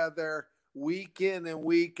together week in and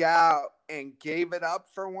week out and gave it up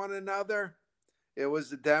for one another, it was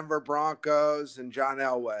the Denver Broncos and John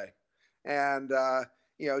Elway. And,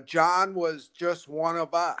 John was just one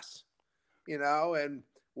of us, and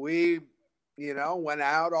we, went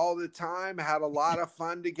out all the time, had a lot of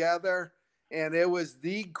fun together, and it was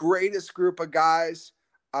the greatest group of guys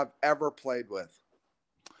I've ever played with.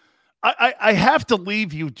 I have to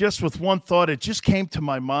leave you just with one thought. It just came to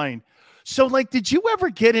my mind. So, did you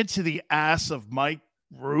ever get into the ass of Mike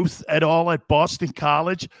Ruth at all at Boston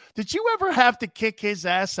College? Did you ever have to kick his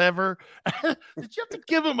ass ever? Did you have to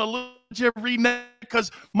give him a little every night?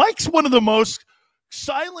 Because Mike's one of the most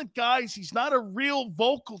silent guys. He's not a real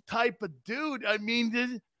vocal type of dude. I mean,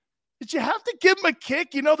 did you have to give him a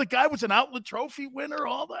kick? The guy was an Outlet Trophy winner,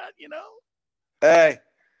 all that, Hey,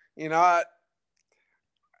 what?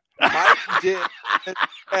 Mike did.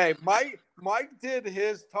 Hey, Mike did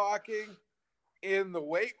his talking in the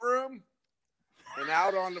weight room and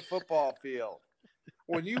out on the football field.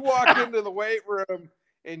 When you walk into the weight room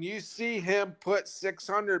and you see him put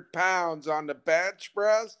 600 pounds on the bench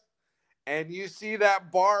press, and you see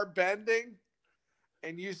that bar bending,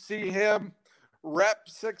 and you see him rep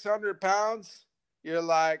 600 pounds, you're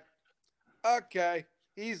like, okay,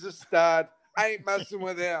 he's a stud. I ain't messing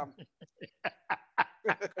with him.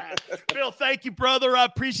 Bill, thank you, brother. I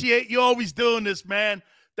appreciate you always doing this, man.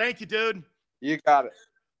 Thank you, dude. You got it.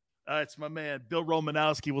 It's my man, Bill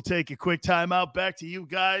Romanowski. We'll take a quick timeout. Back to you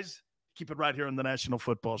guys. Keep it right here on the National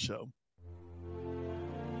Football Show.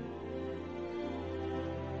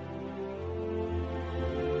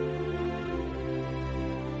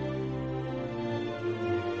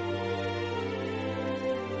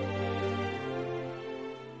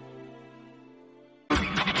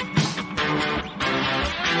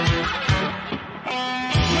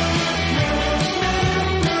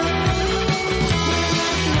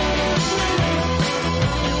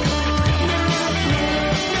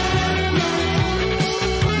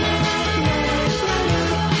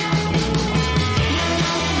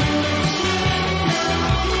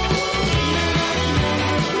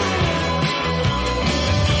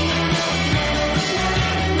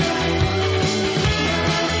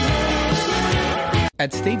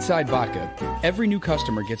 At Stateside Vodka, every new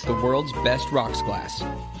customer gets the world's best rocks glass.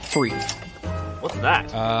 Free. What's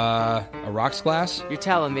that? A rocks glass? You're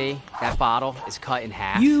telling me that bottle is cut in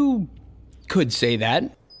half? You could say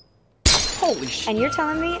that. Holy shit. And you're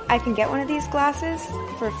telling me I can get one of these glasses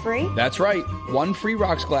for free? That's right. One free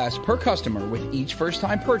rocks glass per customer with each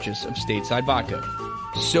first-time purchase of Stateside Vodka.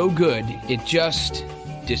 So good, it just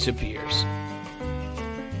disappears.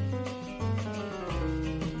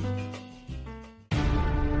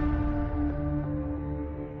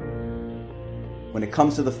 When it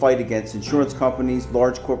comes to the fight against insurance companies,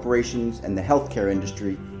 large corporations, and the healthcare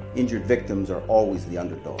industry, injured victims are always the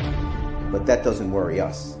underdog. But that doesn't worry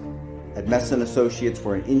us. At Messon Associates,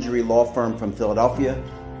 we're an injury law firm from Philadelphia,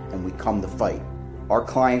 and we come to fight. Our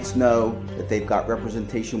clients know that they've got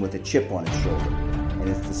representation with a chip on its shoulder, and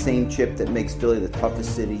it's the same chip that makes Philly the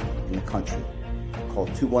toughest city in the country. Call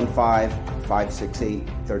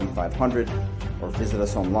 215-568-3500 or visit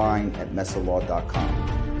us online at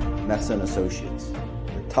messalaw.com. Messa & Associates,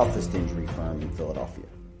 the toughest injury firm in Philadelphia.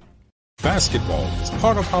 Basketball is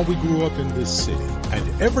part of how we grew up in this city,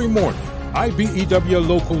 and every morning, IBEW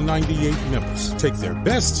Local 98 members take their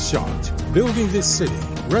best shot building this city,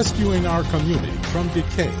 rescuing our community from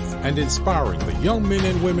decay, and inspiring the young men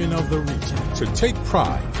and women of the region to take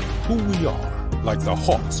pride in who we are, like the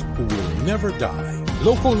Hawks who will never die.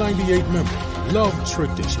 Local 98 members love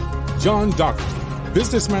tradition. John Doherty,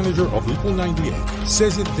 business manager of Local 98,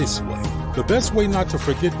 says it this way: the best way not to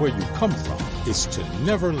forget where you come from is to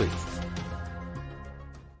never leave.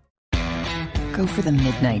 Go for the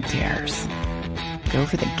midnight dares. Go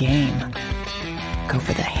for the game. Go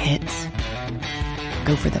for the hits.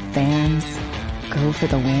 Go for the fans. Go for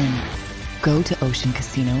the win. Go to Ocean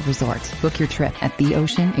Casino Resort. Book your trip at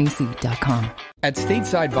theoceanac.com. At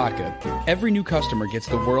Stateside Vodka, every new customer gets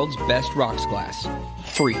the world's best rocks glass.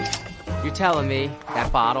 Free. You're telling me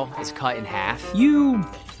that bottle is cut in half? You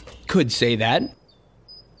could say that.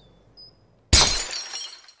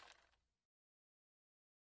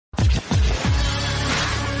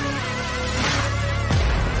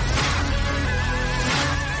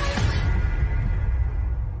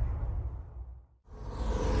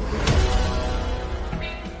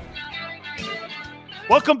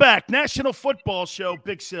 Welcome back. National Football Show,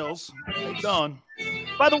 Big Sills. How you doing?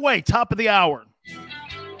 By the way, top of the hour.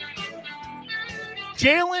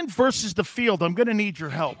 Jalen versus the field. I'm going to need your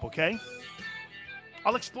help, okay?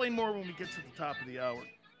 I'll explain more when we get to the top of the hour.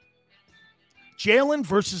 Jalen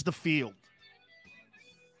versus the field.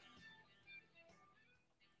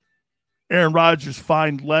 Aaron Rodgers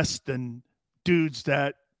fined less than dudes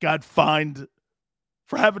that got fined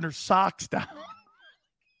for having their socks down.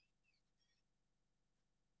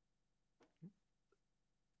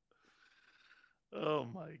 Oh,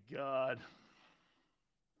 my God.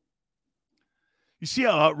 You see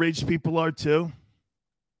how outraged people are, too?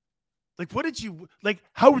 Like, what did you – like,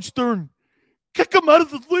 Howard Stern, kick him out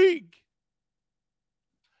of the league.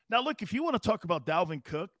 Now, look, if you want to talk about Dalvin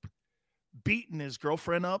Cook beating his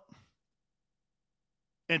girlfriend up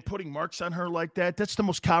and putting marks on her like that, that's the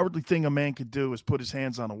most cowardly thing a man could do is put his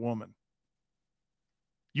hands on a woman.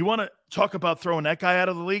 You want to talk about throwing that guy out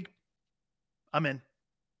of the league? I'm in.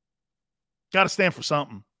 Got to stand for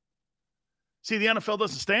something. See, the NFL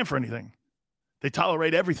doesn't stand for anything. They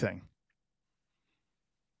tolerate everything.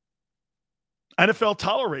 NFL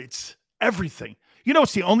tolerates everything. You know,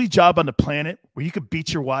 it's the only job on the planet where you could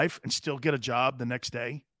beat your wife and still get a job the next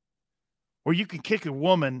day. Or you can kick a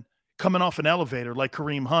woman coming off an elevator like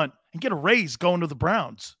Kareem Hunt and get a raise going to the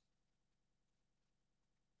Browns.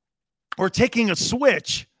 Or taking a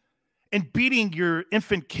switch and beating your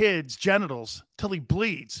infant kid's genitals till he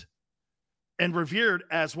bleeds and revered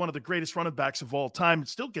as one of the greatest running backs of all time and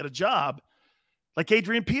still get a job like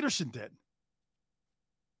Adrian Peterson did.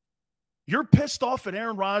 You're pissed off at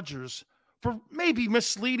Aaron Rodgers for maybe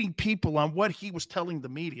misleading people on what he was telling the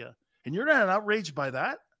media, and you're not outraged by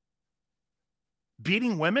that?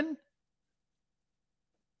 Beating women?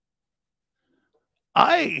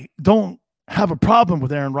 I don't have a problem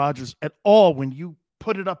with Aaron Rodgers at all when you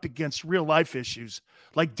put it up against real life issues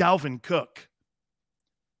like Dalvin Cook.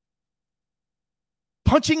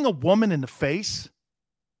 Punching a woman in the face?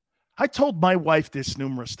 I told my wife this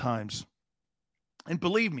numerous times. And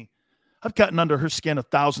believe me, I've gotten under her skin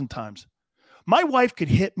 1,000 times. My wife could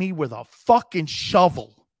hit me with a fucking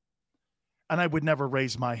shovel, and I would never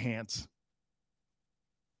raise my hands.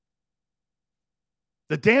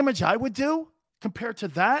 The damage I would do compared to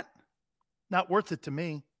that, not worth it to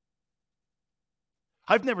me.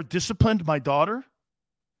 I've never disciplined my daughter.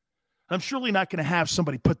 I'm surely not going to have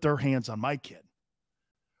somebody put their hands on my kid.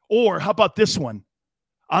 Or how about this one?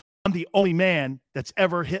 I'm the only man that's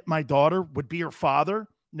ever hit my daughter, would be her father.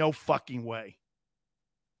 No fucking way.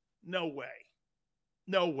 No way.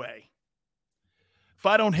 No way. If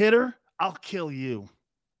I don't hit her, I'll kill you.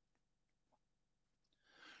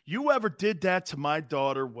 You ever did that to my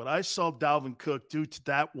daughter, what I saw Dalvin Cook do to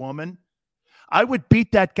that woman, I would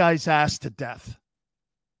beat that guy's ass to death.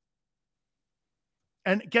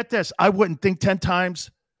 And get this, I wouldn't think 10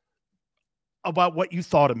 times about what you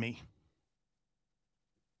thought of me.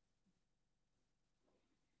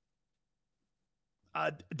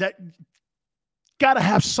 That got to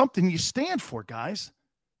have something you stand for, guys.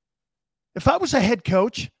 If I was a head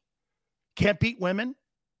coach, can't beat women,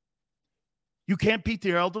 you can't beat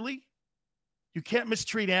the elderly, you can't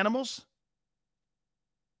mistreat animals,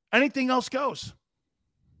 anything else goes.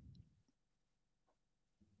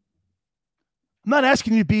 I'm not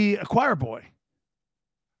asking you to be a choir boy.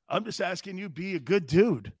 I'm just asking you to be a good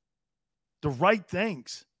dude. The right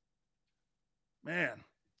things. Man,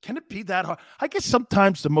 can it be that hard? I guess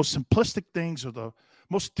sometimes the most simplistic things are the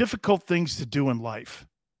most difficult things to do in life.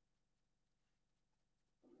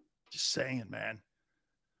 Just saying, man.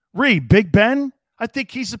 Big Ben, I think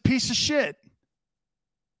he's a piece of shit.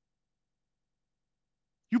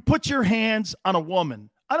 You put your hands on a woman.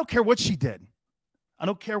 I don't care what she did. I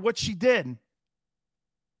don't care what she did.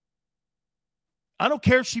 I don't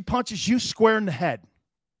care if she punches you square in the head.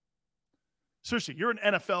 Seriously, you're an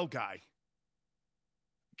NFL guy.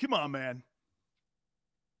 Come on, man.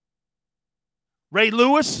 Ray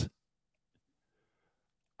Lewis?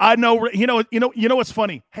 I know, you know what's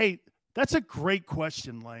funny? Hey, that's a great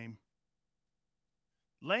question, Lame.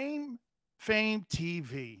 Lame Fame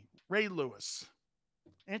TV. Ray Lewis.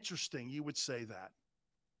 Interesting, you would say that.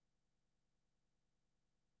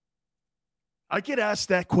 I get asked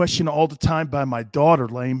that question all the time by my daughter,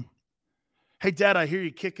 Lame. Hey, Dad, I hear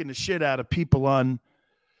you kicking the shit out of people on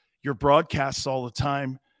your broadcasts all the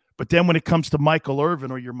time. But then when it comes to Michael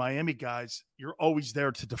Irvin or your Miami guys, you're always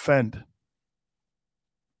there to defend.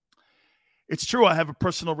 It's true, I have a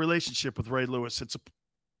personal relationship with Ray Lewis. It's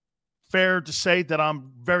fair to say that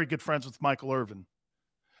I'm very good friends with Michael Irvin.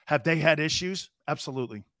 Have they had issues?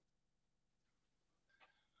 Absolutely.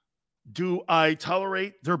 Do I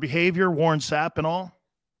tolerate their behavior, Warren Sapp and all?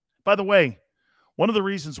 By the way, one of the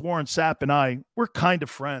reasons Warren Sapp and I, we're kind of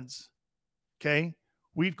friends, okay?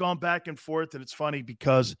 We've gone back and forth, and it's funny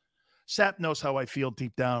because Sapp knows how I feel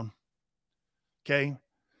deep down, okay?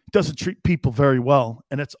 He doesn't treat people very well,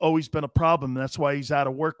 and it's always been a problem, and that's why he's out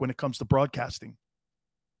of work when it comes to broadcasting,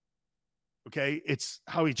 okay? It's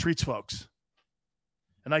how he treats folks.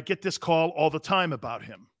 And I get this call all the time about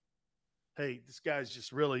him. Hey, this guy's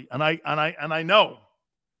just really, and I know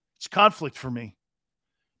it's conflict for me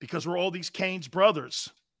because we're all these Canes brothers.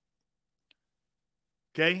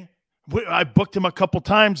 Okay. I booked him a couple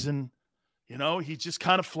times and, he just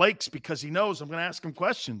kind of flakes because he knows I'm going to ask him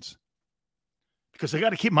questions because I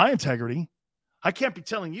got to keep my integrity. I can't be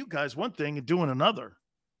telling you guys one thing and doing another.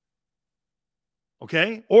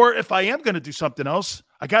 Okay. Or if I am going to do something else,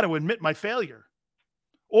 I got to admit my failure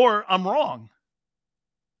or I'm wrong.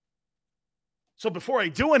 So before I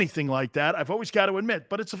do anything like that, I've always got to admit,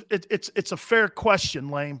 but it's a fair question,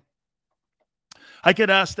 Lame. I get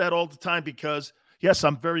asked that all the time because, yes,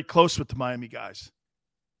 I'm very close with the Miami guys,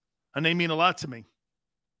 and they mean a lot to me.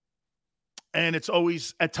 And it's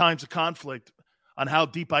always at times a conflict on how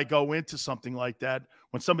deep I go into something like that.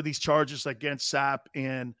 When some of these charges against Sapp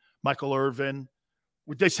and Michael Irvin,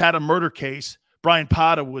 we just had a murder case. Brian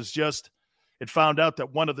Potta it found out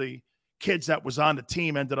that one of the kids that was on the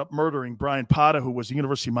team ended up murdering Brian Potta, who was a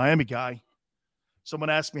University of Miami guy.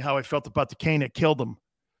 Someone asked me how I felt about the cane that killed him.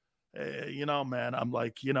 Man, I'm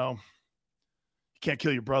like, you can't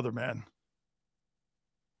kill your brother, man.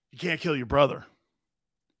 You can't kill your brother.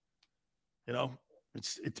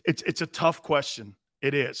 It's a tough question.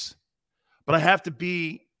 It is. But I have to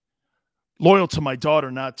be loyal to my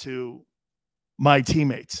daughter, not to my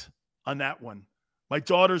teammates on that one. My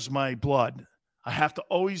daughter's my blood. I have to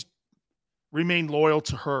always remain loyal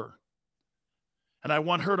to her. And I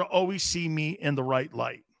want her to always see me in the right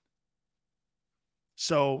light.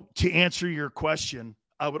 So to answer your question,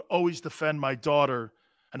 I would always defend my daughter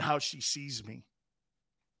and how she sees me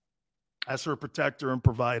as her protector and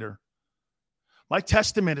provider. My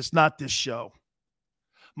testament is not this show.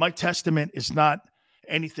 My testament is not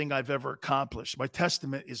anything I've ever accomplished. My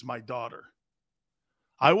testament is my daughter.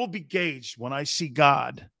 I will be gauged when I see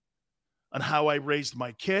God on how I raised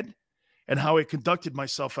my kid and how I conducted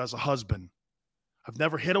myself as a husband. I've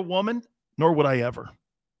never hit a woman, nor would I ever.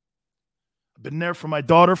 I've been there for my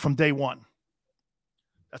daughter from day one.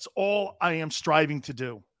 That's all I am striving to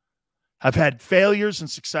do. I've had failures and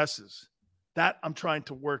successes. That I'm trying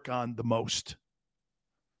to work on the most.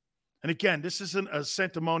 And again, this isn't a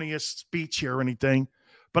sanctimonious speech here or anything,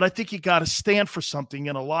 but I think you got to stand for something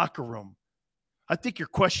in a locker room. I think your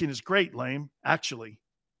question is great, Lame, actually,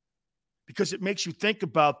 because it makes you think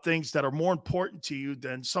about things that are more important to you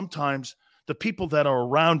than sometimes the people that are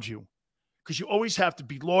around you. Because you always have to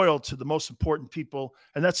be loyal to the most important people,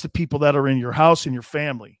 and that's the people that are in your house and your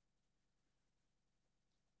family.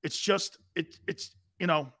 It's just,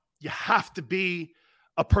 you have to be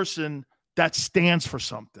a person that stands for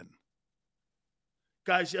something.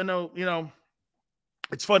 Guys,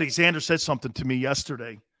 it's funny. Xander said something to me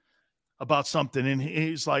yesterday about something, and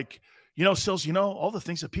he's like, Sills, all the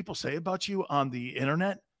things that people say about you on the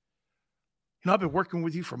internet, I've been working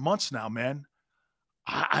with you for months now, man.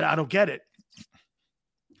 I don't get it.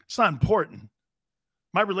 It's not important.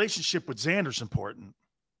 My relationship with Xander's important.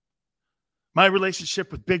 My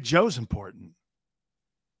relationship with Big Joe's important.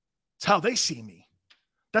 It's how they see me.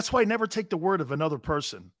 That's why I never take the word of another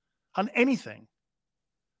person on anything.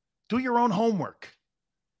 Do your own homework.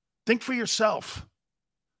 Think for yourself.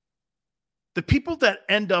 The people that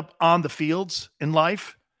end up on the fields in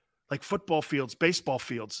life, like football fields, baseball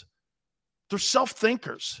fields, they're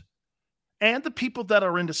self-thinkers. And the people that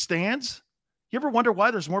are in the stands, you ever wonder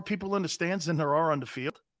why there's more people in the stands than there are on the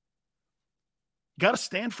field? You got to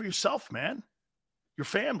stand for yourself, man. Your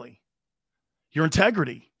family, your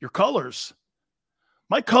integrity, your colors.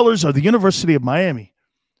 My colors are the University of Miami,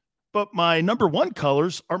 but my number one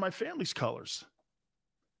colors are my family's colors.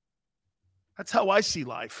 That's how I see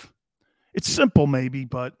life. It's simple maybe,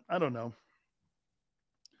 but I don't know.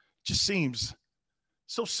 It just seems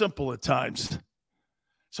so simple at times.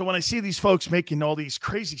 So when I see these folks making all these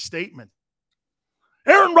crazy statements,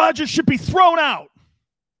 Aaron Rodgers should be thrown out.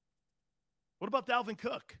 What about Dalvin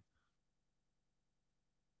Cook?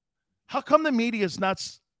 How come the media is not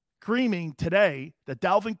screaming today that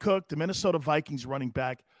Dalvin Cook, the Minnesota Vikings running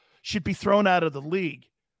back, should be thrown out of the league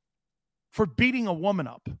for beating a woman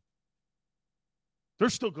up? They're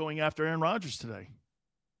still going after Aaron Rodgers today.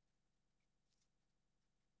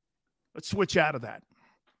 Let's switch out of that.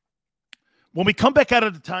 When we come back out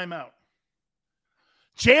of the timeout,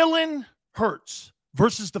 Jalen Hurts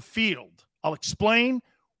versus the field. I'll explain.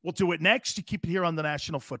 We'll do it next. You keep it here on the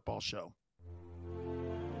National Football Show.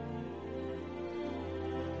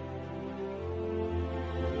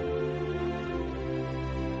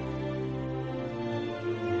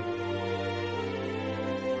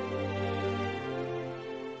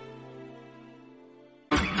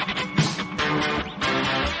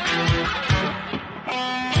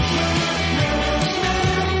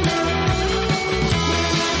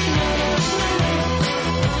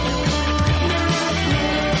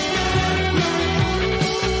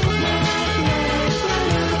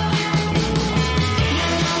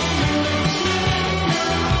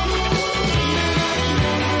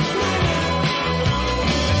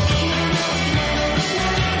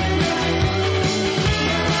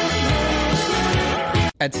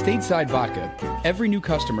 At Stateside Vodka, every new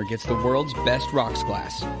customer gets the world's best rocks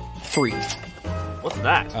glass. Free. What's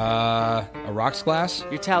that? A rocks glass?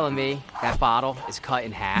 You're telling me that bottle is cut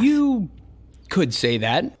in half? You could say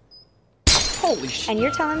that. Holy shit. And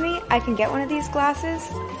you're telling me I can get one of these glasses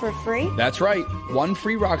for free? That's right. One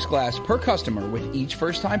free rocks glass per customer with each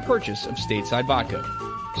first-time purchase of Stateside Vodka.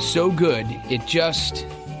 So good, it just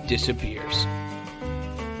disappears.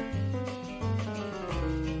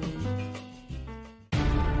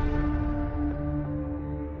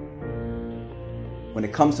 When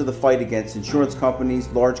it comes to the fight against insurance companies,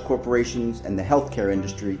 large corporations, and the healthcare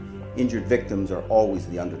industry, injured victims are always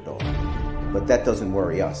the underdog. But that doesn't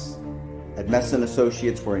worry us. At Messon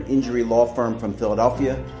Associates, we're an injury law firm from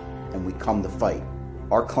Philadelphia, and we come to fight.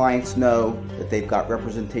 Our clients know that they've got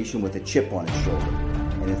representation with a chip on its shoulder,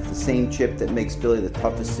 and it's the same chip that makes Philly the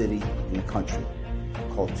toughest city in the country.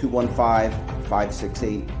 Call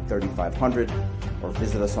 215-568-3500 or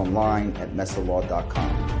visit us online at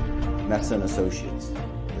messalaw.com. Messon Associates,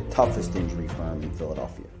 the toughest injury firm in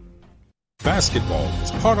Philadelphia. Basketball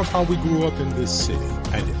is part of how we grew up in this city.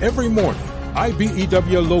 And every morning,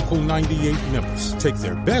 IBEW Local 98 members take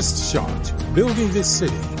their best shot building this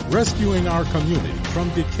city, rescuing our community from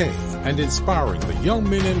decay, and inspiring the young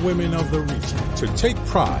men and women of the region to take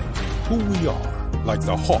pride in who we are, like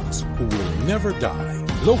the Hawks who will never die.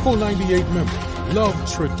 Local 98 members love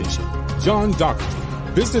tradition. John Doherty,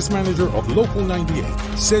 business manager of Local 98,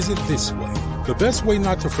 says it this way: the best way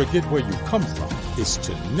not to forget where you come from is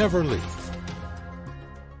to never leave.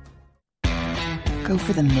 Go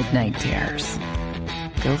for the midnight dares.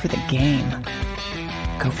 Go for the game.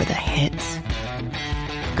 Go for the hits.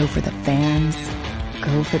 Go for the fans.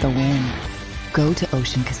 Go for the win. Go to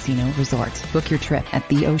Ocean Casino Resort. Book your trip at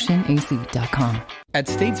theoceanac.com. At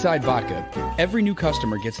Stateside Vodka, every new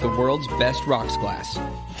customer gets the world's best rocks glass.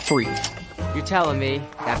 Free. You're telling me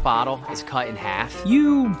that bottle is cut in half?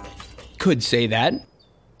 You could say that.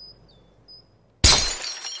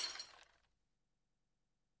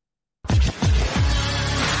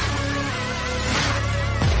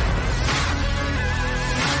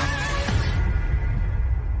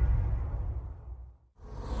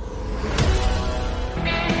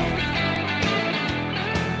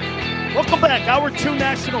 Welcome back. Hour 2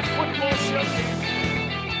 National Football Show.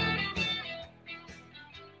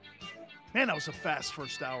 Man, that was a fast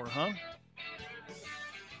first hour, huh?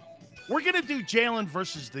 We're going to do Jalen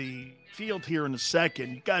versus the field here in a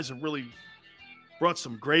second. You guys have really Brought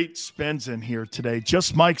some great spins in here today.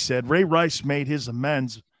 Just Mike said Ray Rice made his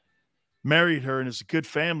amends, married her, and is a good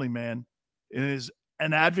family man, and is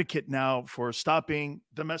an advocate now for stopping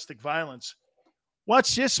domestic violence.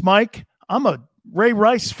 Watch this, Mike. I'm a Ray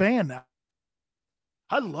Rice fan now.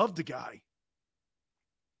 I love the guy.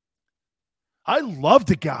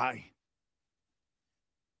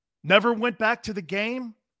 Never went back to the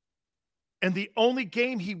game, and the only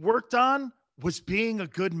game he worked on was being a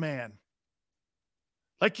good man.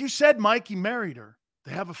 Like you said, Mike, he married her.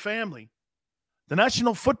 They have a family. The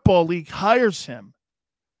National Football League hires him.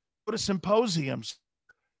 Go to symposiums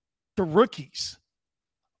to rookies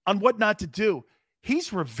on what not to do.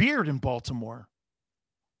 He's revered in Baltimore.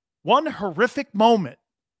 One horrific moment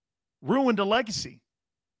ruined a legacy.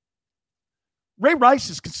 Ray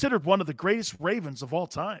Rice is considered one of the greatest Ravens of all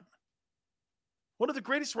time. One of the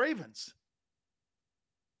greatest Ravens.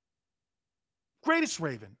 Greatest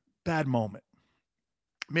Raven. Bad moment.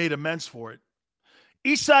 Made amends for it.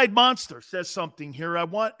 Eastside Monster says something here.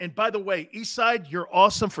 And by the way, Eastside, you're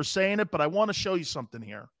awesome for saying it, but I want to show you something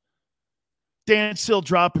here. Dan Sill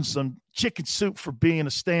dropping some chicken soup for being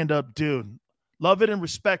a stand-up dude. Love it and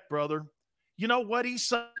respect, brother. You know what,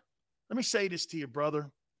 Eastside? Let me say this to you, brother.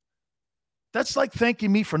 That's like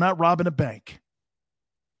thanking me for not robbing a bank.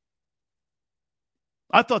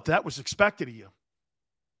 I thought that was expected of you.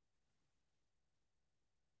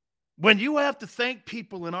 When you have to thank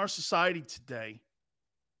people in our society today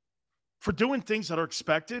for doing things that are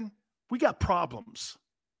expected, we got problems.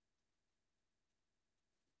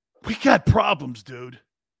 We got problems, dude.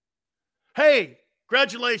 Hey,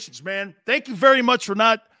 congratulations, man. Thank you very much for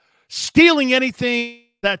not stealing anything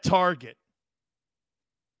at Target.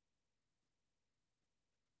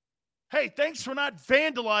 Hey, thanks for not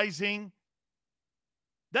vandalizing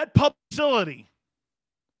that pub facility.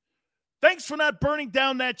 Thanks for not burning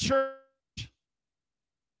down that church.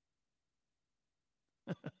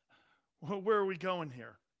 Where are we going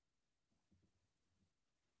here?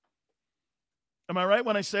 Am I right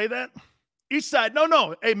when I say that? Eastside,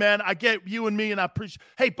 no. Hey, man, I get you and me, and I appreciate.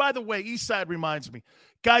 Hey, by the way, Eastside reminds me.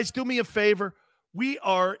 Guys, do me a favor. We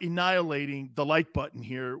are annihilating the like button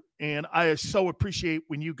here, and I so appreciate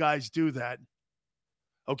when you guys do that.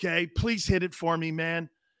 Okay? Please hit it for me, man.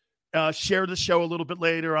 Share the show a little bit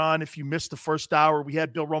later on. If you missed the first hour, we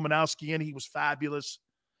had Bill Romanowski in. He was fabulous.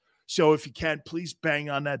 So if you can, please bang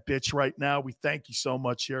on that bitch right now. We thank you so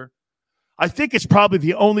much here. I think it's probably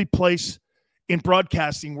the only place in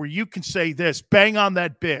broadcasting where you can say this, bang on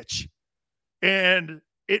that bitch, and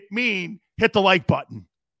it mean hit the like button,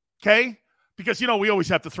 okay? Because, you know, we always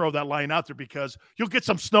have to throw that line out there because you'll get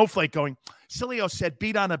some snowflake going, Sileo said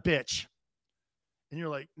beat on a bitch. And you're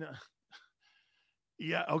like, no.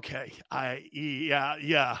 Yeah, okay.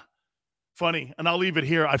 Yeah. Funny. And I'll leave it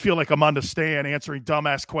here. I feel like I'm on the stand answering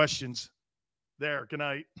dumbass questions. There. Good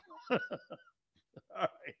night. All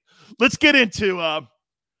right. Let's get into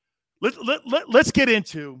let's get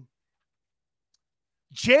into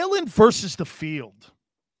Jalen versus the field.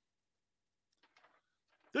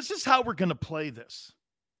 This is how we're going to play this.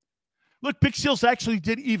 Look, Big Seals actually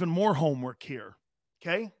did even more homework here.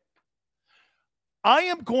 Okay? I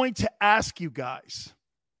am going to ask you guys.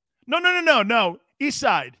 No. East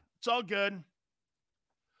side. It's all good.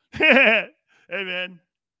 Hey, man.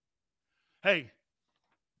 Hey.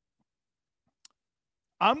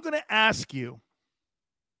 I'm going to ask you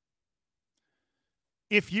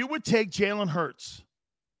if you would take Jalen Hurts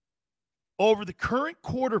over the current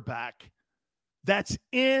quarterback that's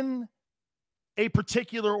in a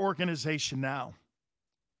particular organization now.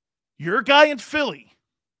 You're a guy in Philly.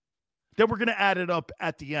 Then we're going to add it up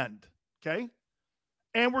at the end, okay?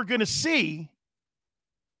 And we're going to see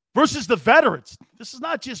versus the veterans. This is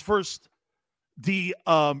not just versus the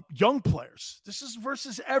young players. This is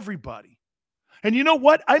versus everybody. And you know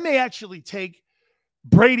what? I may actually take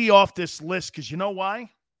Brady off this list because you know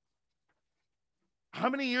why? How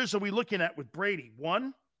many years are we looking at with Brady?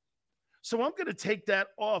 1? So I'm going to take that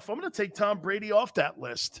off. I'm going to take Tom Brady off that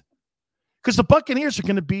list because the Buccaneers are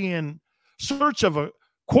going to be in search of a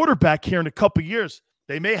quarterback here in a couple years.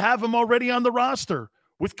 They may have him already on the roster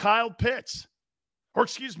with Kyle Pitts. Or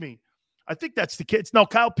excuse me, I think that's the kid. No,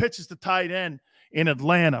 Kyle Pitts is the tight end in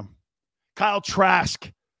Atlanta. Kyle Trask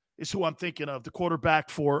is who I'm thinking of, the quarterback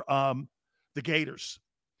for the Gators.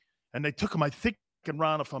 And they took him, I think, in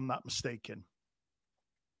round, if I'm not mistaken.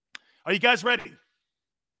 Are you guys ready?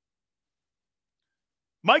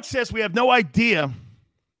 Mike says we have no idea,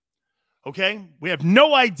 okay? We have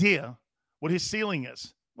no idea what his ceiling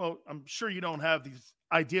is. Well, I'm sure you don't have the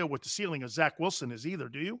idea what the ceiling of Zach Wilson is either,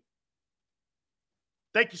 do you?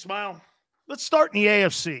 Thank you, Smile. Let's start in the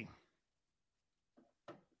AFC.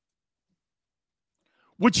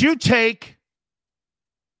 Would you take,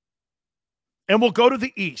 and we'll go to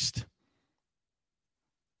the East,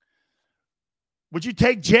 would you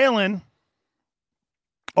take Jalen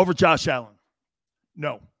over Josh Allen?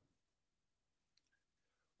 No.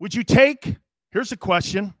 Would you take, here's a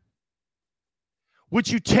question, would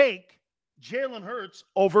you take Jalen Hurts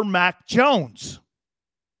over Mac Jones?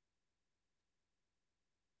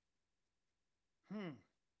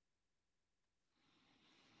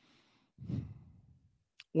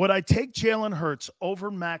 Would I take Jalen Hurts over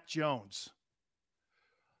Mac Jones?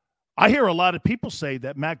 I hear a lot of people say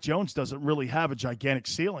that Mac Jones doesn't really have a gigantic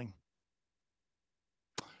ceiling.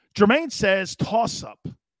 Jermaine says toss-up.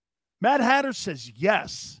 Matt Hatter says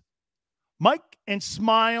yes. Mike and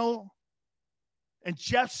Smile and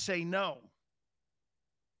Jeff say no.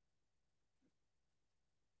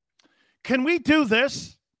 Can we do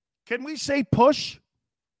this? Can we say push?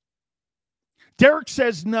 Derek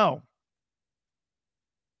says no.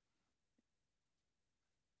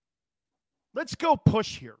 Let's go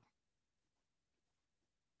push here.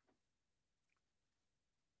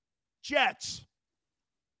 Jets.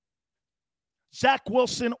 Zach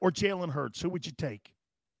Wilson or Jalen Hurts? Who would you take?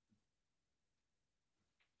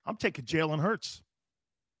 I'm taking Jalen Hurts.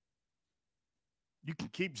 You can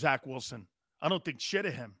keep Zach Wilson. I don't think shit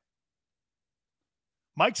of him.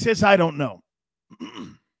 Mike says, I don't know.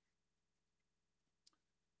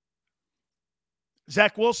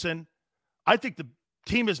 Zach Wilson, I think the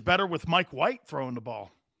team is better with Mike White throwing the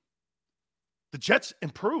ball. The Jets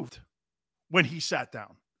improved when he sat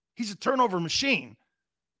down. He's a turnover machine.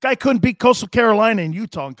 Guy couldn't beat Coastal Carolina and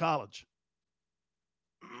Utah in college.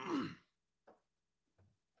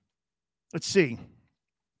 Let's see.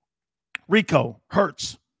 Rico,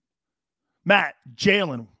 Hurts. Matt,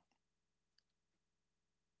 Jalen.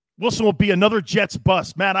 Wilson will be another Jets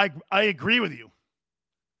bust. Matt, I agree with you.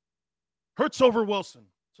 Hurts over Wilson.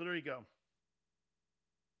 So there you go.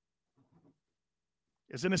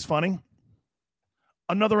 Isn't this funny?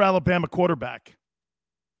 Another Alabama quarterback.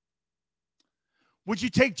 Would you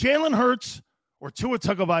take Jalen Hurts or Tua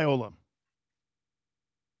Tagovailoa?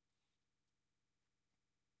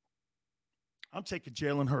 I'm taking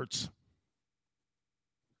Jalen Hurts.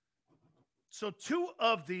 So 2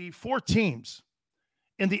 of the 4 teams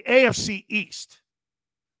in the AFC East,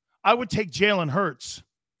 I would take Jalen Hurts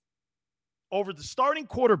over the starting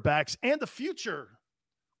quarterbacks and the future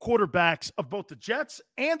quarterbacks of both the Jets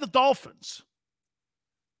and the Dolphins.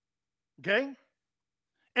 Okay?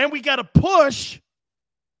 And we got to push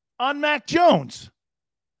on Mac Jones.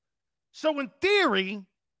 So in theory,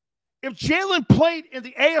 if Jalen played in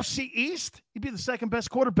the AFC East, he'd be the second best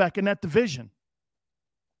quarterback in that division.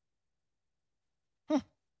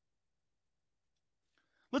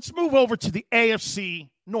 Let's move over to the AFC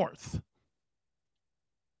North.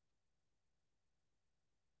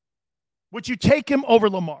 Would you take him over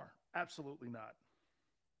Lamar? Absolutely not.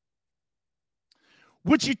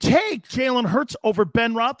 Would you take Jalen Hurts over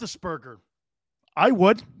Ben Roethlisberger? I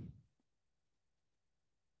would.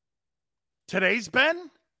 Today's Ben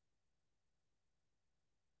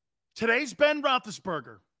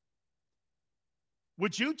Roethlisberger.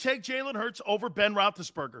 Would you take Jalen Hurts over Ben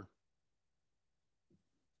Roethlisberger?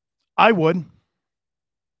 I would.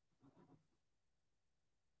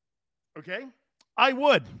 Okay? I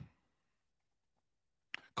would.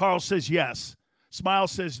 Carl says yes. Smile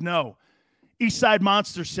says no. Eastside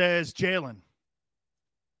Monster says Jalen.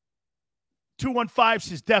 215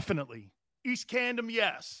 says definitely. East Camden,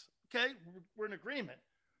 yes. Okay, we're in agreement.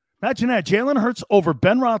 Imagine that. Jalen Hurts over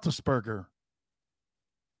Ben Roethlisberger.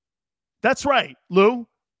 That's right, Lou.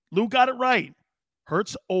 Lou got it right.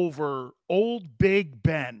 Hurts over old Big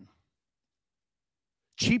Ben.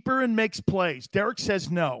 Cheaper and makes plays. Derek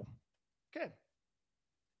says no. Okay.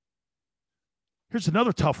 Here's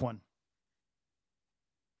another tough one.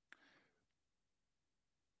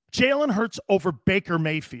 Jalen Hurts over Baker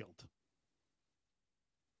Mayfield.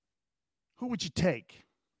 Who would you take?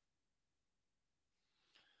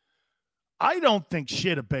 I don't think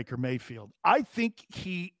shit of Baker Mayfield. I think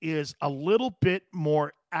he is a little bit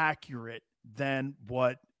more accurate than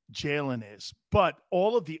what Jalen is. But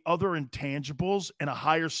all of the other intangibles and a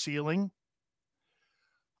higher ceiling,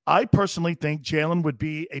 I personally think Jalen would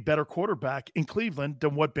be a better quarterback in Cleveland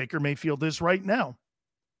than what Baker Mayfield is right now.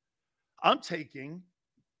 I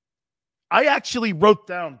actually wrote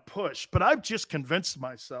down push, but I've just convinced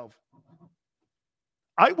myself.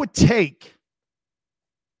 I would take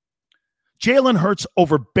Jalen Hurts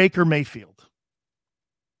over Baker Mayfield.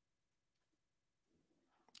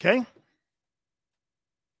 Okay?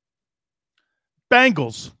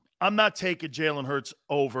 Bengals. I'm not taking Jalen Hurts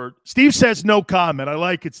over. Steve says no comment. I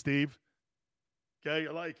like it, Steve. Okay,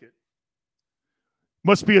 I like it.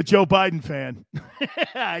 Must be a Joe Biden fan.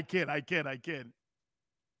 I kid.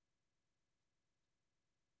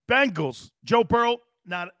 Bengals, Joe Burrow,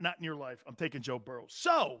 not in your life. I'm taking Joe Burrow.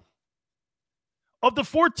 So, of the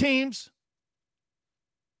 4 teams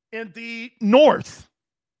in the North,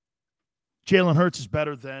 Jalen Hurts is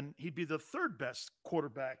better than, he'd be the 3rd best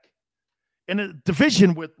quarterback in a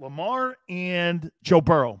division with Lamar and Joe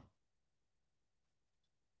Burrow.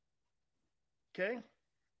 Okay?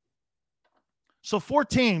 So 4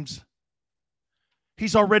 teams,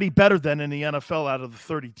 he's already better than in the NFL out of the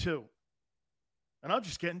 32. And I'm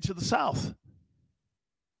just getting to the South.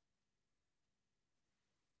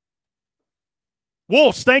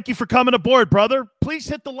 Wolves, thank you for coming aboard, brother. Please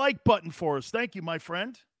hit the like button for us. Thank you, my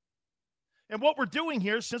friend. And what we're doing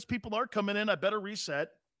here, since people are coming in, I better reset.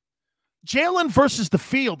 Jalen versus the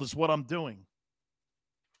field is what I'm doing.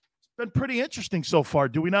 It's been pretty interesting so far.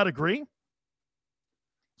 Do we not agree?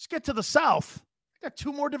 Let's get to the South. We got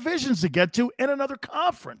 2 more divisions to get to and another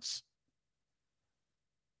conference.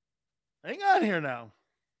 Hang on here now.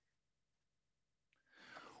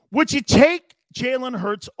 Would you take Jalen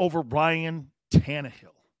Hurts over Ryan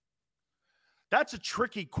Tannehill? That's a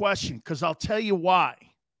tricky question because I'll tell you why.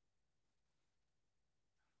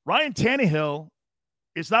 Ryan Tannehill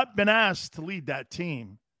has not been asked to lead that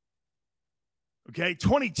team. Okay,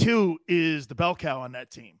 22 is the bell cow on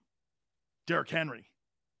that team. Derrick Henry.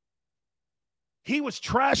 He was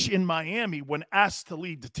trash in Miami when asked to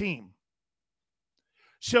lead the team.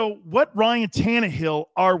 So what Ryan Tannehill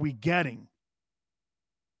are we getting?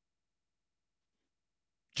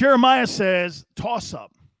 Jeremiah says,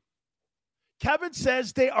 toss-up. Kevin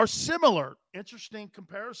says they are similar. Interesting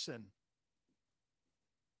comparison.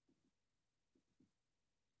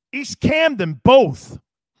 East Camden, both.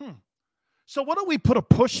 So why don't we put a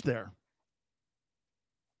push there?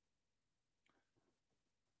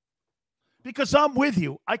 Because I'm with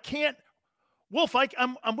you. I can't, Wolf,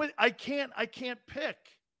 I'm with, I can't pick.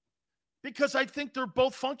 Because I think they're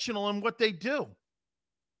both functional in what they do.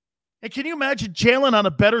 And can you imagine Jalen on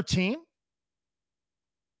a better team?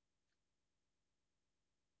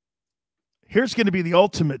 Here's going to be the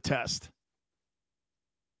ultimate test.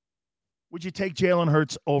 Would you take Jalen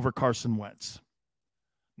Hurts over Carson Wentz?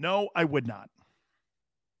 No, I would not.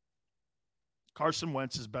 Carson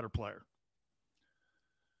Wentz is a better player.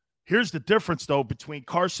 Here's the difference, though, between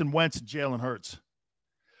Carson Wentz and Jalen Hurts.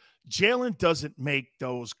 Jalen doesn't make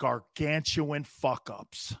those gargantuan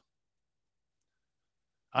fuck-ups.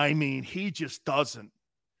 I mean, he just doesn't.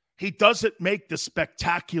 He doesn't make the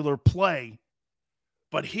spectacular play,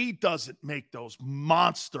 but he doesn't make those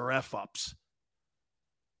monster F-ups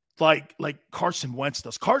like Carson Wentz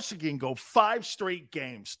does. Carson can go 5 straight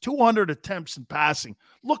games, 200 attempts in passing,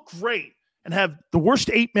 look great, and have the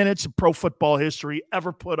worst 8 minutes of pro football history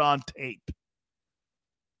ever put on tape.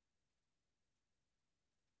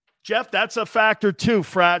 Jeff, that's a factor too,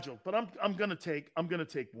 fragile. But I'm gonna take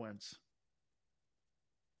Wentz.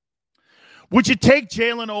 Would you take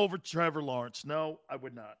Jalen over Trevor Lawrence? No, I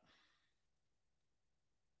would not.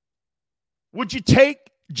 Would you take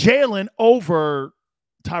Jalen over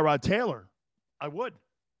Tyrod Taylor? I would.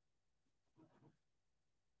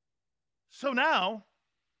 So now,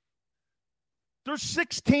 there's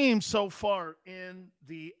 6 teams so far in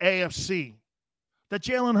the AFC that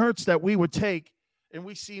Jalen Hurts that we would take and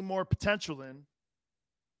we see more potential in.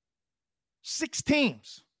 6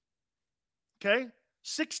 teams. Okay?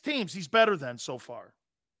 6 teams he's better than so far.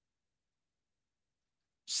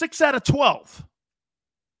 6 out of 12.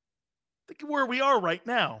 Think of where we are right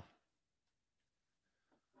now.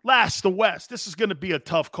 Last, the West. This is going to be a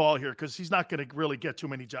tough call here because he's not going to really get too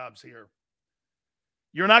many jobs here.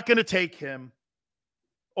 You're not going to take him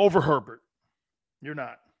over Herbert. You're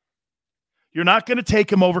not. You're not going to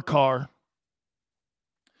take him over Carr.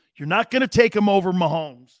 You're not going to take him over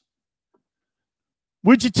Mahomes.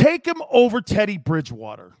 Would you take him over Teddy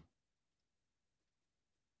Bridgewater?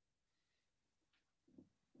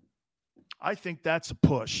 I think that's a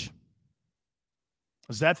push.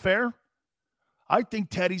 Is that fair? I think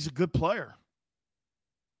Teddy's a good player.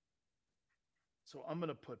 So I'm going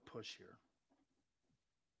to put push here.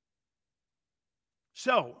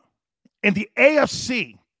 So, in the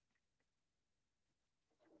AFC,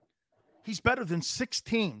 he's better than 6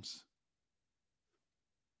 teams.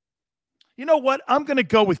 You know what? I'm going to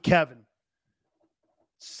go with Kevin.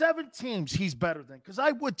 7 teams he's better than, because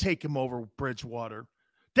I would take him over Bridgewater.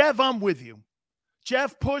 Dev, I'm with you.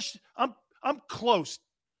 Jeff, push. I'm close.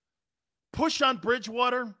 Push on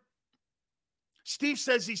Bridgewater. Steve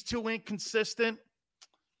says he's too inconsistent.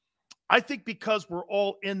 I think because we're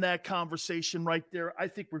all in that conversation right there, I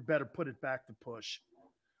think we better put it back to push.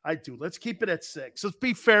 I do. Let's keep it at 6. Let's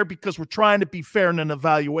be fair because we're trying to be fair in an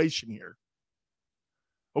evaluation here.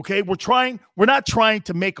 Okay? We're not trying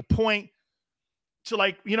to make a point to,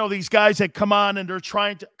 like, you know, these guys that come on and they're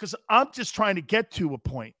trying to, because I'm just trying to get to a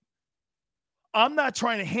point. I'm not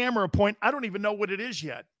trying to hammer a point. I don't even know what it is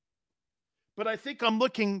yet. But I think I'm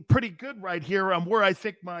looking pretty good right here on where I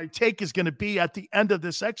think my take is going to be at the end of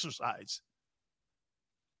this exercise.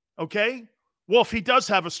 Okay? Wolf, he does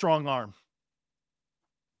have a strong arm.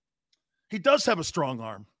 He does have a strong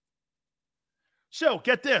arm. So,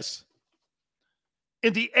 get this.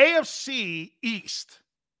 In the AFC East,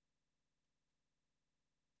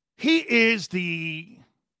 he's the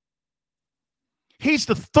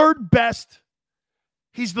third best.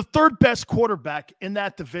 He's the third best quarterback in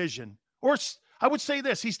that division. Or I would say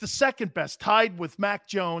this, he's the second best, tied with Mac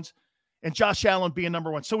Jones and Josh Allen being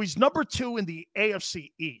number 1. So he's number 2 in the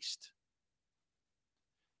AFC East.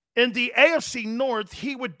 In the AFC North,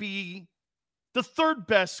 he would be the third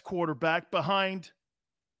best quarterback behind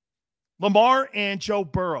Lamar and Joe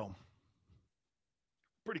Burrow.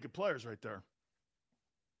 Pretty good players right there.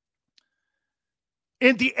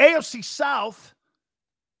 In the AFC South,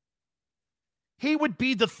 he would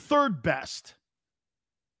be the third best.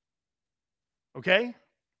 Okay?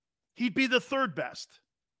 He'd be the third best.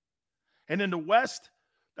 And in the West,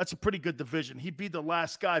 that's a pretty good division. He'd be the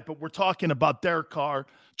last guy, but we're talking about Derek Carr,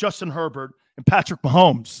 Justin Herbert, and Patrick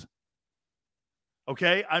Mahomes.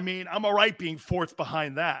 Okay? I mean, I'm all right being fourth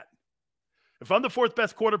behind that. If I'm the fourth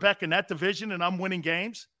best quarterback in that division and I'm winning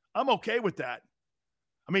games, I'm okay with that.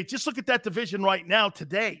 I mean, just look at that division right now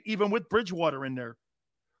today, even with Bridgewater in there.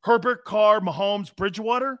 Herbert, Carr, Mahomes,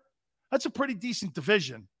 Bridgewater, that's a pretty decent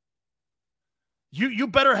division. You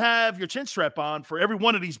better have your chin strap on for every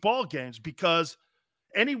one of these ball games because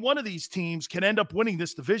any one of these teams can end up winning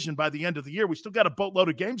this division by the end of the year. We still got a boatload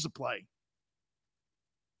of games to play.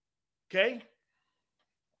 Okay?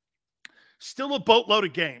 Still a boatload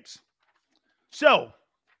of games. So,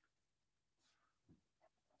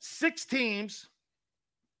 6 teams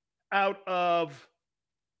out of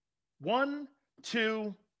 1,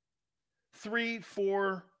 2, 3,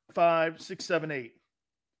 4, 5, 6, 7, 8.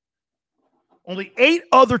 Only 8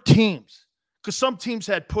 other teams, because some teams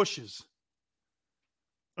had pushes.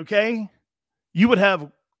 Okay? You would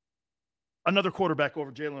have another quarterback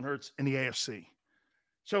over Jalen Hurts in the AFC.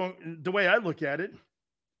 So the way I look at it,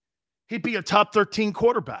 he'd be a top 13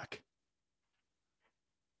 quarterback.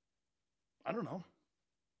 I don't know.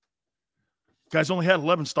 Guy's only had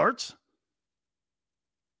 11 starts.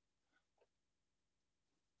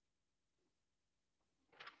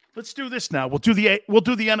 Let's do this now. We'll do the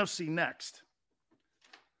NFC next.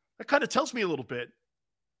 That kind of tells me a little bit.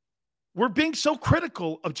 We're being so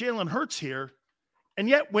critical of Jalen Hurts here, and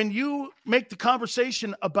yet when you make the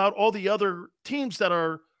conversation about all the other teams that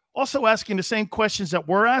are also asking the same questions that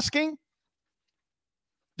we're asking,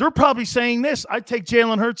 they're probably saying this: I'd take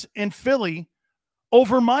Jalen Hurts in Philly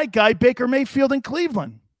over my guy Baker Mayfield in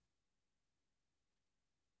Cleveland.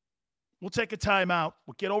 We'll take a timeout.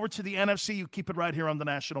 We'll get over to the NFC. You keep it right here on the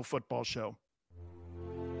National Football Show.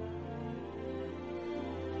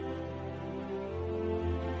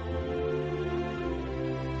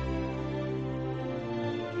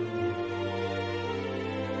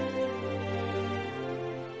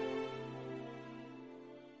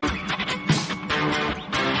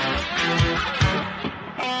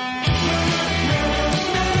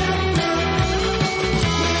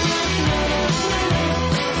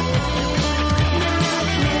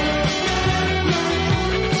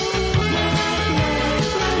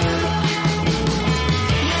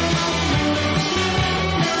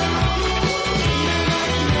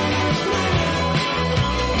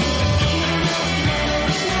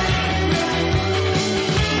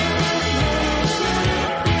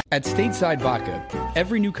 At Stateside Vodka,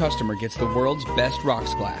 every new customer gets the world's best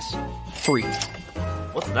rocks glass. Free.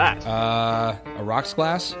 What's that? A rocks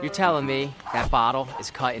glass? You're telling me that bottle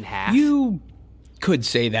is cut in half? You could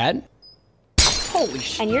say that. Holy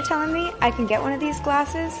shit. And you're telling me I can get one of these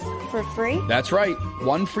glasses for free? That's right.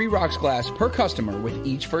 1 free rocks glass per customer with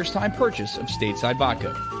each first-time purchase of Stateside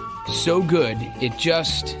Vodka. So good, it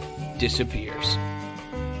just disappears.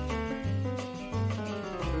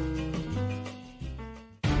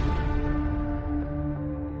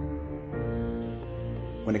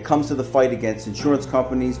 When it comes to the fight against insurance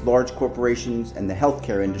companies, large corporations, and the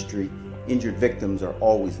healthcare industry, injured victims are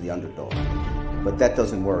always the underdog. But that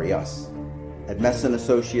doesn't worry us. At Messon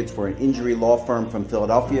Associates, we're an injury law firm from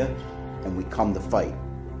Philadelphia, and we come to fight.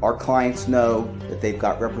 Our clients know that they've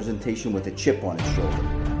got representation with a chip on its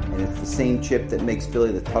shoulder. And it's the same chip that makes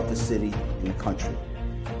Philly the toughest city in the country.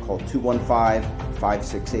 Call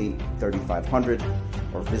 215-568-3500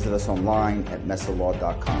 or visit us online at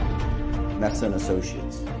messalaw.com. Messa &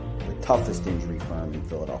 Associates, the toughest injury firm in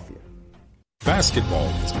Philadelphia. Basketball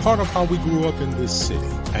is part of how we grew up in this city.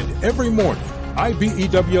 And every morning,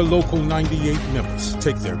 IBEW Local 98 members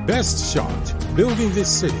take their best shot building this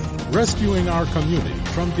city, rescuing our community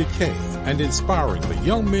from decay, and inspiring the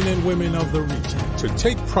young men and women of the region to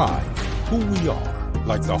take pride in who we are,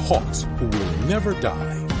 like the Hawks who will never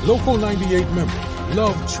die. Local 98 members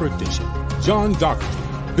love tradition. John Doherty,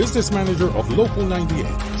 business manager of Local 98,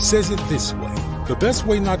 says it this way: the best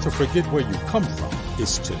way not to forget where you come from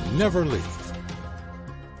is to never leave.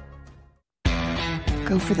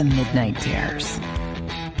 Go for the midnight dares.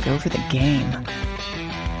 Go for the game.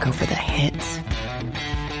 Go for the hits.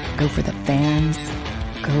 Go for the fans.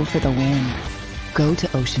 Go for the win. Go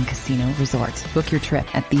to Ocean Casino Resort. Book your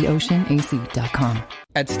trip at theoceanac.com.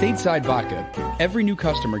 At Stateside Vodka, every new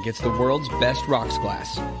customer gets the world's best rocks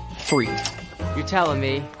glass, free. You're telling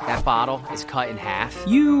me that bottle is cut in half?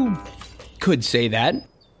 You could say that.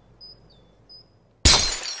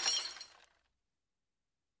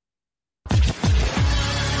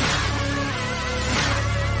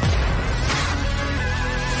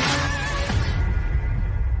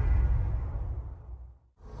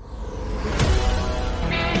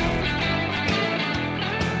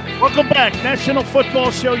 Welcome back. National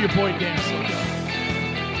Football Show, your boy Dan Sileo.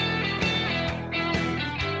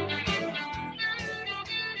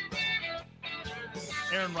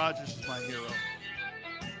 Aaron Rodgers is my hero.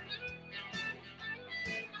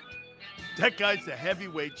 That guy's the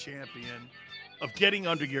heavyweight champion of getting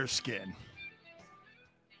under your skin.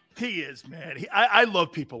 He is, man. I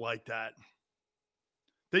love people like that.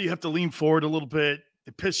 That you have to lean forward a little bit.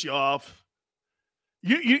 They piss you off.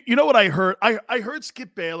 You know what I heard? I heard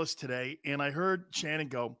Skip Bayless today, and I heard Shannon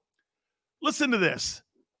go, listen to this.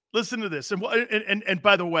 Listen to this. And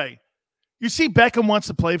by the way, you see Beckham wants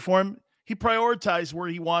to play for him. He prioritized where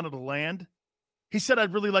he wanted to land. He said,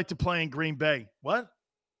 I'd really like to play in Green Bay. What?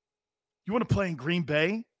 You want to play in Green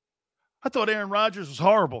Bay? I thought Aaron Rodgers was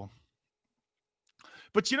horrible.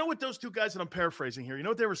 But you know what those two guys, and I'm paraphrasing here, you know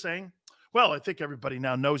what they were saying? Well, I think everybody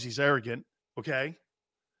now knows he's arrogant, okay?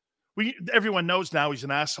 Everyone knows now he's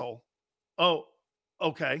an asshole. Oh,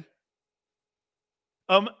 okay.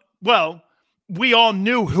 Well, we all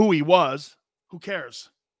knew who he was. Who cares?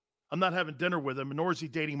 I'm not having dinner with him, nor is he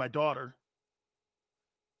dating my daughter.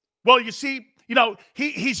 Well, you see,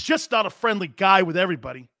 he's just not a friendly guy with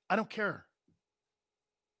everybody. I don't care.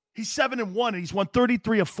 He's 7-1, and he's won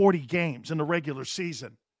 33 of 40 games in the regular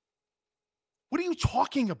season. What are you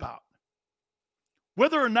talking about?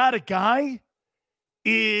 Whether or not a guy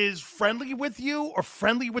is friendly with you or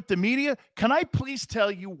friendly with the media, can I please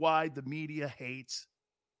tell you why the media hates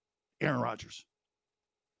Aaron Rodgers?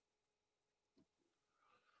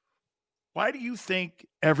 Why do you think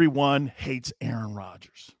everyone hates Aaron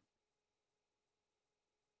Rodgers?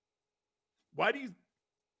 Why do you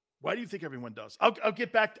think everyone does? I'll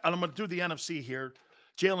get back, and I'm going to do the NFC here.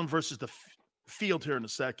 Jalen versus the field here in a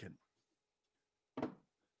second.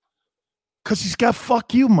 Because he's got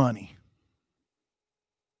fuck you money.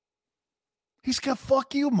 He's got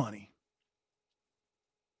fuck you money.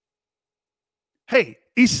 Hey,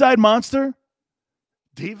 East Side Monster,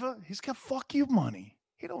 Diva, he's got fuck you money.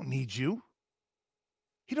 He don't need you.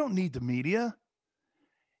 He don't need the media.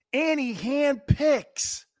 And he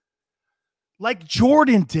handpicks like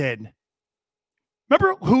Jordan did.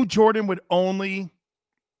 Remember who Jordan would only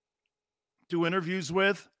do interviews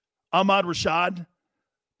with? Ahmad Rashad.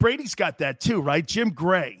 Brady's got that too, right? Jim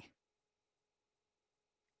Gray.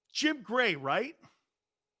 Jim Gray, right?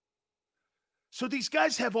 So these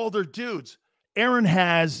guys have all their dudes. Aaron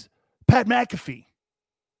has Pat McAfee.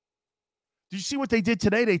 Did you see what they did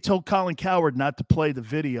today? They told Colin Cowherd not to play the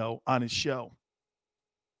video on his show.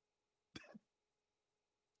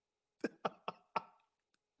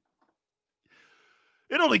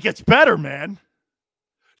 It only gets better, man.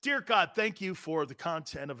 Dear God, thank you for the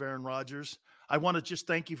content of Aaron Rodgers. I want to just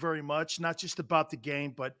thank you very much, not just about the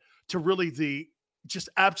game, but to really the just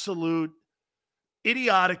absolute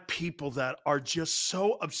idiotic people that are just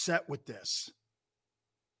so upset with this.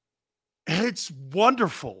 It's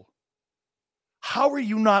wonderful. How are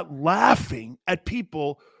you not laughing at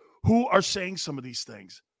people who are saying some of these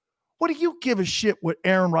things? What do you give a shit what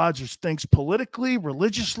Aaron Rodgers thinks politically,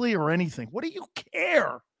 religiously, or anything? What do you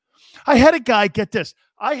care? I had a guy, get this.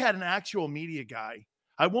 I had an actual media guy.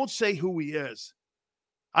 I won't say who he is.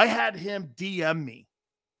 I had him DM me.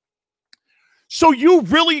 So you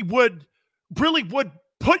really would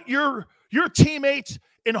put your teammates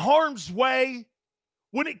in harm's way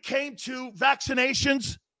when it came to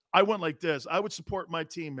vaccinations, I went like this. I would support my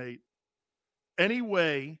teammate any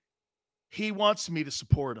way he wants me to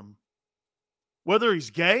support him. Whether he's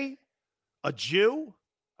gay, a Jew,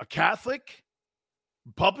 a Catholic,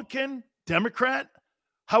 Republican, Democrat,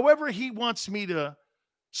 however he wants me to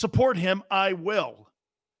support him, I will.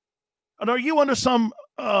 And are you under some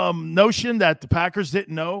notion that the Packers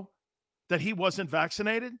didn't know that he wasn't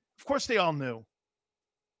vaccinated? Of course they all knew.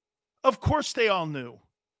 Of course they all knew.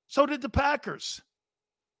 So did the Packers.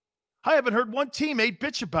 I haven't heard one teammate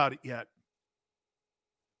bitch about it yet.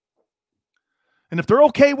 And if they're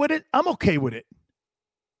okay with it, I'm okay with it.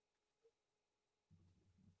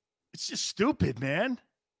 It's just stupid, man.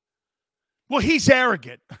 Well, he's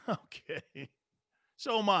arrogant. Okay.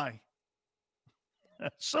 So am I.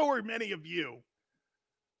 So are many of you.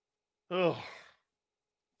 Oh.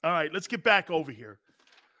 All right, let's get back over here.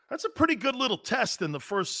 That's a pretty good little test in the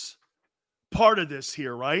first part of this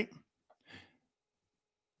here, right?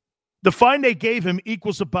 The fine they gave him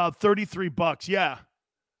equals about $33. Yeah.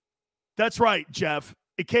 That's right, Jeff.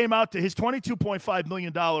 It came out to his $22.5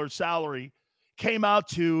 million salary came out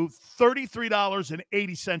to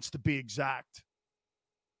 $33.80 to be exact.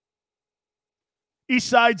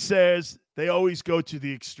 Eastside says they always go to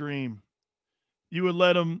the extreme. You would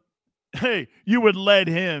let him, you would let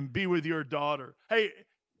him be with your daughter. Hey,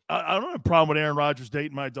 I don't have a problem with Aaron Rodgers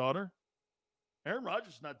dating my daughter. Aaron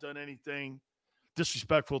Rodgers has not done anything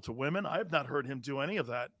disrespectful to women. I have not heard him do any of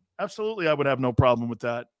that. Absolutely, I would have no problem with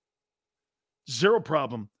that. Zero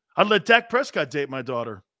problem. I'd let Dak Prescott date my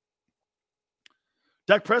daughter.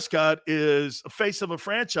 Dak Prescott is a face of a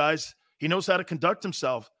franchise. He knows how to conduct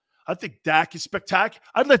himself. I think Dak is spectacular.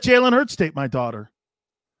 I'd let Jalen Hurts date my daughter.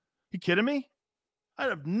 You kidding me? I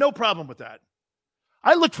have no problem with that.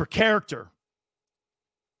 I look for character.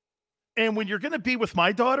 And when you're going to be with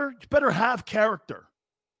my daughter, you better have character.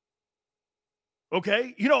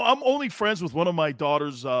 Okay? You know, I'm only friends with one of my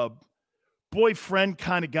daughter's boyfriend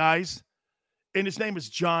kind of guys, and his name is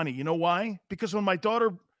Johnny. You know why? Because when my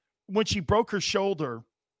daughter, when she broke her shoulder,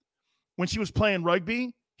 when she was playing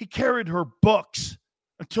rugby, he carried her books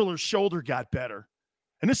until her shoulder got better.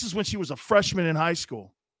 And this is when she was a freshman in high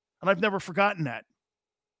school. And I've never forgotten that.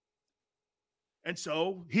 And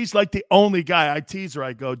so he's like the only guy. I tease her.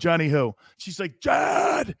 I go, Johnny who? She's like,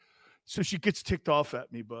 Dad. So she gets ticked off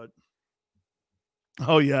at me, bud.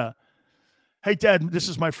 Oh, yeah. Hey, Dad, this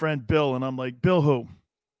is my friend Bill. And I'm like, Bill who?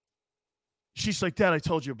 She's like, Dad, I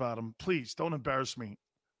told you about him. Please, don't embarrass me.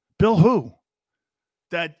 Bill who?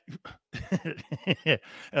 Dad.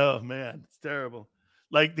 Oh, man, it's terrible.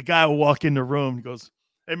 Like the guy will walk in the room and goes,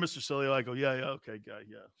 hey, Mr. Sileo. I go, yeah, okay, guy.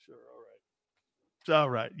 Yeah, sure, all right. It's all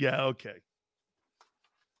right. Yeah, okay.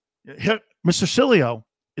 Yeah, Mr. Sileo,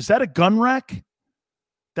 is that a gun rack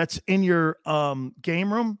that's in your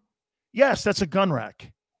game room? Yes, that's a gun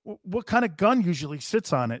rack. What kind of gun usually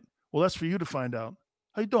sits on it? Well, that's for you to find out.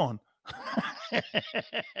 How you doing?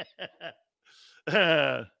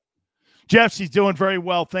 Jeff, she's doing very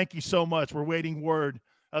well. Thank you so much. We're waiting word.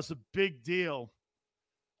 That's a big deal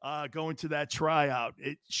going to that tryout.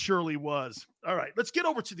 It surely was. All right, let's get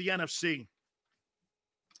over to the NFC.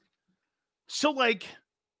 So, like,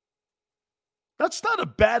 that's not a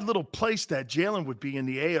bad little place that Jalen would be in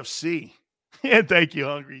the AFC. Yeah, thank you,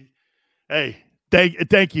 Hungry. Hey,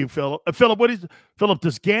 thank you, Philip. Philip,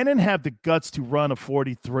 does Gannon have the guts to run a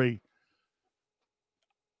 43?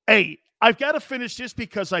 Hey, I've got to finish this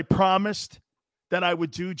because I promised that I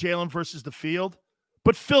would do Jalen versus the field.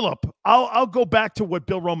 But, Philip, I'll go back to what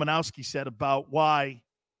Bill Romanowski said about why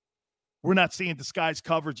we're not seeing disguised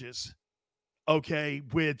coverages, okay,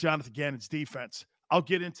 with Jonathan Gannon's defense. I'll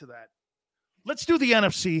get into that. Let's do the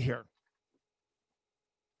NFC here.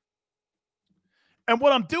 And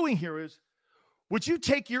what I'm doing here is, would you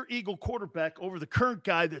take your Eagle quarterback over the current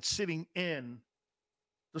guy that's sitting in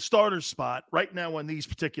the starter spot right now on these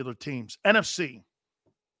particular teams? NFC.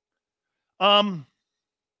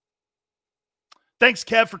 Thanks,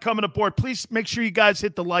 Kev, for coming aboard. Please make sure you guys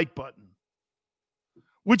hit the like button.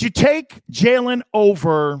 Would you take Jalen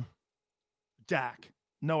over Dak?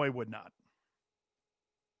 No, I would not.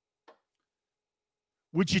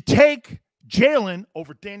 Would you take Jalen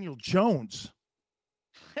over Daniel Jones?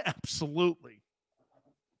 Absolutely.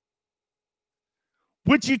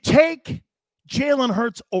 Would you take Jalen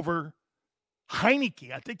Hurts over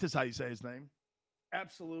Heineke? I think that's how you say his name.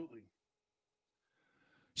 Absolutely.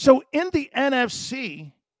 So in the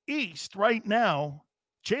NFC East right now,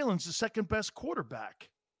 Jalen's the second best quarterback.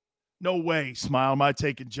 No way, Smile. Am I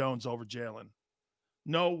taking Jones over Jalen?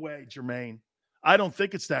 No way, Jermaine. I don't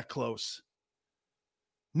think it's that close.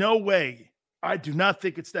 No way. I do not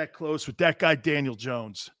think it's that close with that guy, Daniel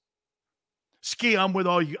Jones. Ski, I'm with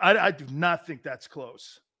all you. I do not think that's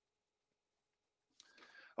close.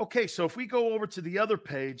 Okay, so if we go over to the other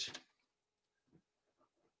page,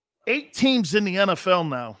 8 teams in the NFL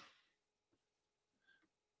now.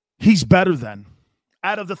 He's better than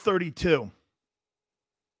out of the 32.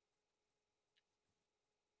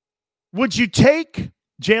 Would you take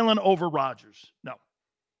Jalen over Rodgers? No.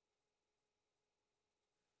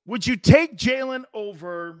 Would you take Jalen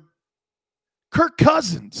over Kirk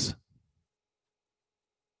Cousins?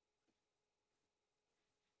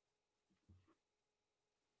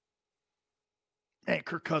 Man,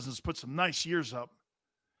 Kirk Cousins put some nice years up.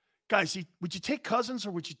 Guys, would you take Cousins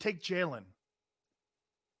or would you take Jalen?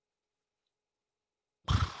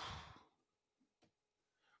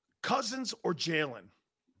 Cousins or Jalen?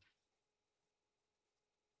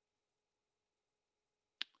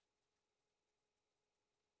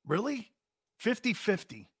 Really?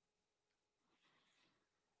 50-50.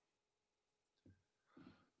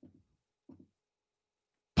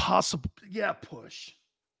 Possible. Yeah, push.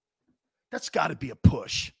 That's got to be a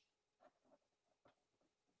push.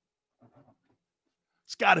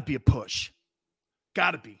 It's got to be a push.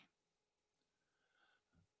 Got to be.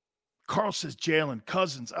 Carl says Jalen,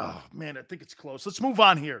 Cousins. Oh, man, I think it's close. Let's move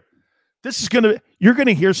on here. You're going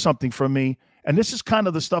to hear something from me, and this is kind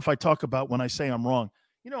of the stuff I talk about when I say I'm wrong.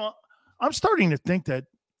 You know, I'm starting to think that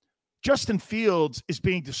Justin Fields is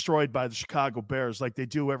being destroyed by the Chicago Bears like they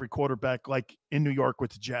do every quarterback, like in New York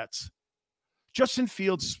with the Jets. Justin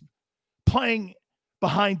Fields playing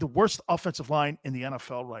behind the worst offensive line in the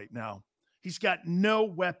NFL right now. He's got no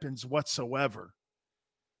weapons whatsoever.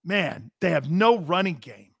 Man, they have no running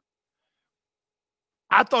game.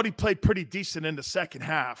 I thought he played pretty decent in the second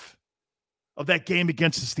half of that game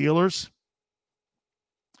against the Steelers.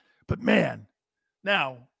 But man,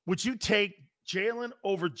 now, would you take Jalen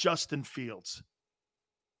over Justin Fields?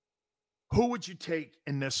 Who would you take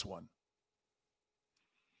in this one?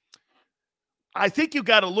 I think you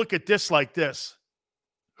got to look at this like this.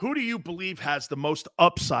 Who do you believe has the most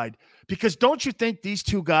upside? Because don't you think these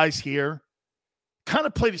two guys here kind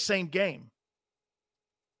of play the same game?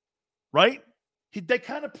 Right? They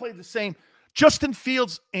kind of play the same. Justin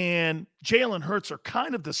Fields and Jalen Hurts are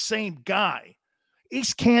kind of the same guy.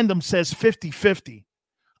 East Camden says 50-50.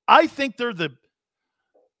 I think they're the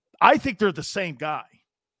same guy.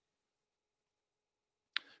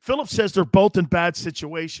 Philip says they're both in bad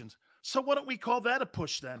situations. So why don't we call that a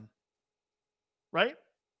push then? Right?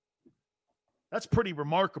 That's pretty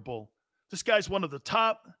remarkable. This guy's one of the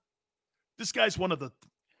top. This guy's one of the.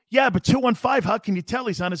 Yeah, but 215, how can you tell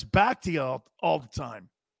he's on his back to you all the time?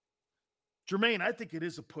 Jermaine, I think it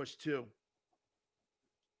is a push too.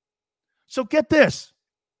 So get this.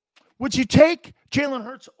 Would you take Jalen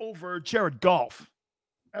Hurts over Jared Goff?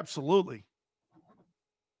 Absolutely.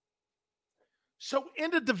 So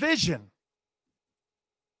in the division,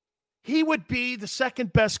 he would be the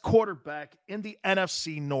second best quarterback in the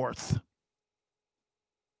NFC North.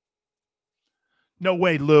 No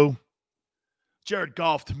way, Lou. Jared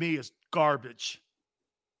Goff, to me, is garbage.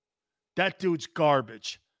 That dude's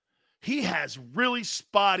garbage. He has really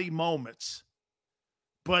spotty moments,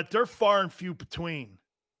 but they're far and few between.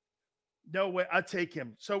 No way, I take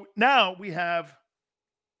him. So now we have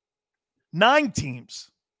 9 teams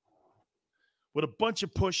with a bunch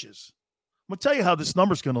of pushes. I'm going to tell you how this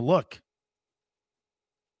number's going to look.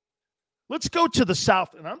 Let's go to the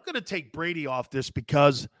South, and I'm going to take Brady off this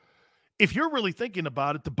because if you're really thinking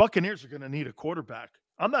about it, the Buccaneers are going to need a quarterback.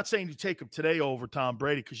 I'm not saying you take him today over Tom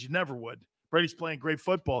Brady because you never would. Brady's playing great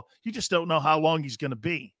football. You just don't know how long he's going to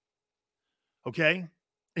be. Okay?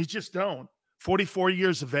 You just don't. 44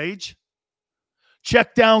 years of age.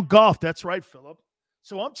 Check down Goff. That's right, Philip.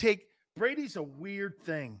 So Brady's a weird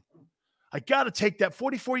thing. I got to take that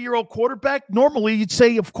 44-year-old quarterback. Normally, you'd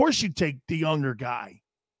say, of course, you'd take the younger guy.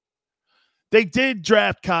 They did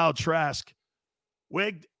draft Kyle Trask.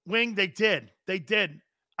 Wing, they did. They did.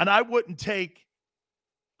 And I wouldn't take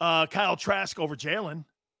Kyle Trask over Jalen.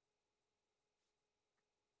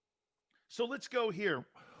 So let's go here.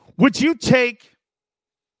 Would you take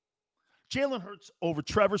Jalen Hurts over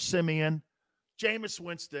Trevor Siemian, Jameis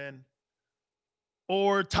Winston,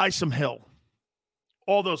 or Taysom Hill?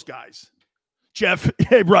 All those guys. Jeff,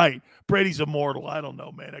 right. Brady's immortal. I don't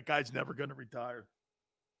know, man. That guy's never going to retire.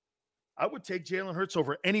 I would take Jalen Hurts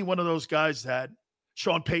over any one of those guys that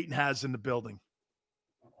Sean Payton has in the building.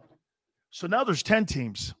 So now there's 10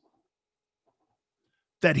 teams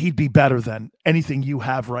that he'd be better than anything you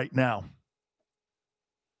have right now.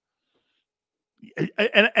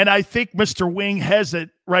 And I think Mr. Wing has it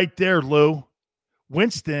right there, Lou.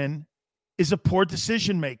 Winston is a poor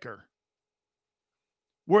decision maker.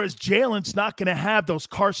 Whereas Jalen's not going to have those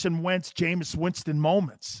Carson Wentz, Jameis Winston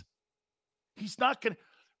moments. He's not going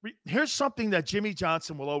to. Here's something that Jimmy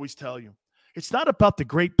Johnson will always tell you. It's not about the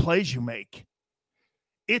great plays you make.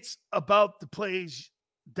 It's about the plays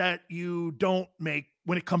that you don't make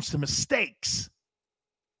when it comes to mistakes.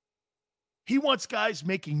 He wants guys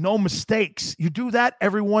making no mistakes. You do that,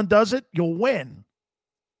 everyone does it, you'll win.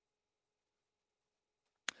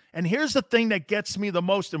 And here's the thing that gets me the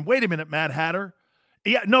most. And wait a minute, Mad Hatter.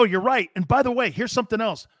 Yeah, no, you're right. And by the way, here's something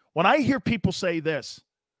else. When I hear people say this,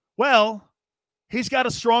 well, he's got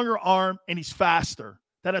a stronger arm and he's faster.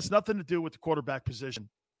 That has nothing to do with the quarterback position.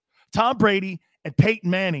 Tom Brady and Peyton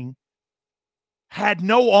Manning had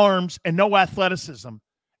no arms and no athleticism.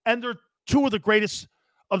 And they're two of the greatest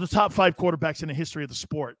of the top 5 quarterbacks in the history of the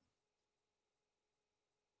sport.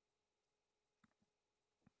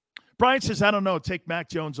 Brian says, I don't know, take Mac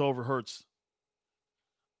Jones over Hurts.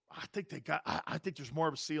 I think there's more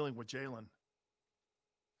of a ceiling with Jalen.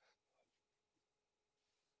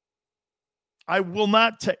 I will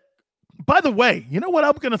not take. By the way, you know what?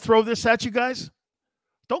 I'm going to throw this at you guys.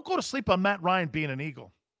 Don't go to sleep on Matt Ryan being an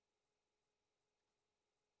Eagle.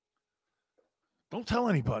 Don't tell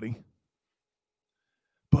anybody.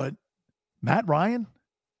 But Matt Ryan,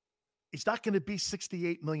 he's not going to be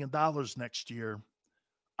 $68 million next year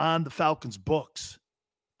on the Falcons' books.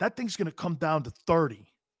 That thing's going to come down to 30.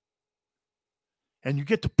 And you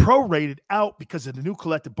get to prorate it out because of the new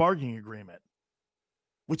collective bargaining agreement,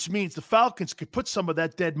 which means the Falcons could put some of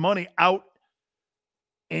that dead money out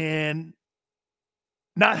and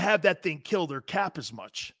not have that thing kill their cap as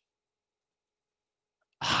much.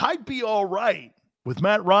 I'd be all right with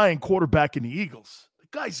Matt Ryan quarterbacking the Eagles. The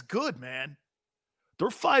guy's good, man. They're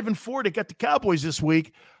 5-4. They got the Cowboys this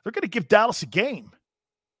week. They're going to give Dallas a game.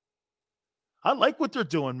 I like what they're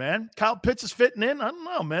doing, man. Kyle Pitts is fitting in. I don't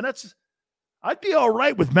know, man. I'd be all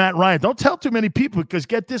right with Matt Ryan. Don't tell too many people because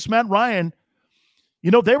get this, Matt Ryan,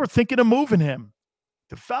 they were thinking of moving him.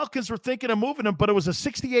 The Falcons were thinking of moving him, but it was a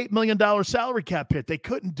 $68 million salary cap hit. They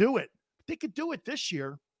couldn't do it. They could do it this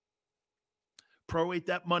year. Prorate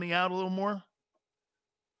that money out a little more.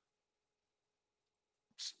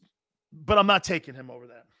 But I'm not taking him over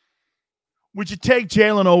that. Would you take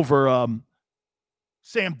Jalen over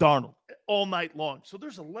Sam Darnold all night long? So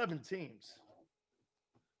there's 11 teams.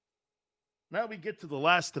 Now we get to the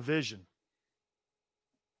last division.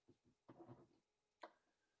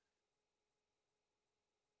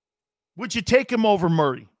 Would you take him over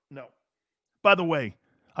Murray? No. By the way,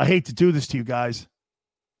 I hate to do this to you guys,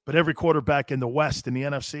 but every quarterback in the West in the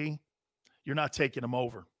NFC, you're not taking him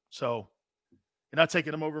over. So you're not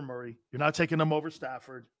taking him over Murray. You're not taking him over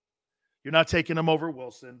Stafford. You're not taking him over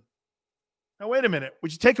Wilson. Now, wait a minute.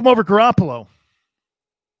 Would you take him over Garoppolo?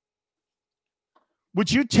 Would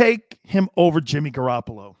you take him over Jimmy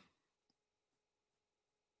Garoppolo?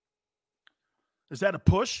 Is that a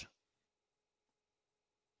push?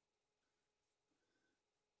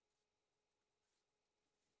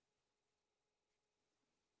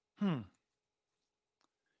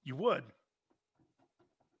 You would.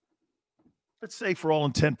 Let's say for all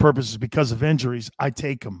intent purposes, because of injuries, I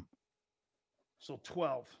take him. So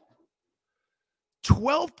 12.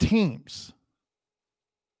 12 teams.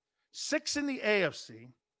 6 in the AFC,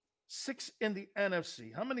 6 in the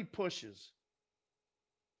NFC. How many pushes?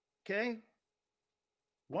 Okay.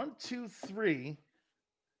 1, 2, 3.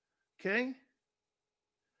 Okay.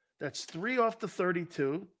 That's 3 off the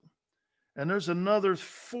 32. And there's another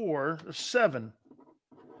 4 or 7.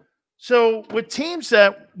 So with teams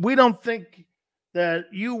that we don't think that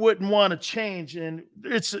you wouldn't want to change, and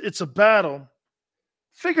it's a battle,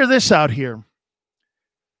 figure this out here.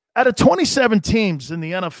 Out of 27 teams in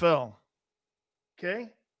the NFL, okay,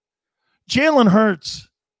 Jalen Hurts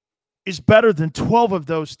is better than 12 of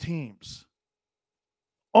those teams.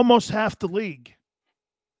 Almost half the league.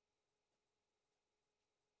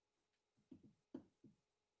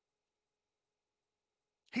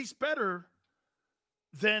 He's better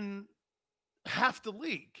than half the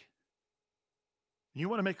league. You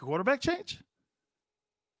want to make a quarterback change?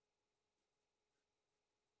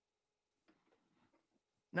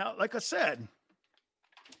 Now, like I said,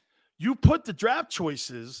 you put the draft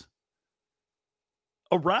choices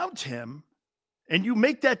around him and you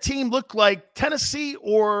make that team look like Tennessee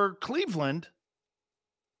or Cleveland.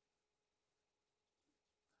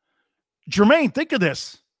 Jermaine, think of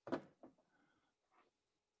this.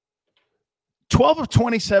 12 of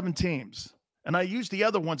 27 teams, and I use the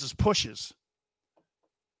other ones as pushes,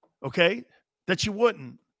 okay, that you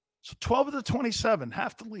wouldn't. So 12 of the 27,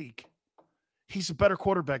 half the league. He's a better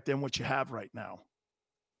quarterback than what you have right now.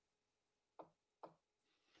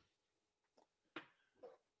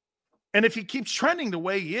 And if he keeps trending the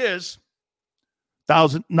way he is,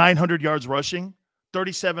 900 yards rushing,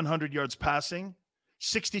 3,700 yards passing,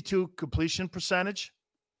 62 completion percentage,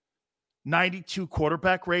 92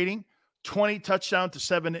 quarterback rating, 20 touchdown to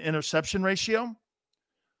 7 interception ratio,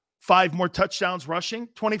 5 more touchdowns rushing,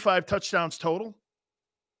 25 touchdowns total,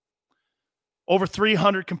 over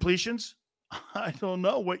 300 completions. I don't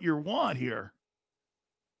know what you want here.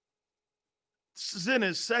 This is in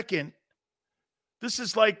his second. This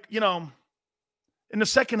is like, in the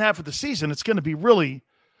second half of the season, it's going to be really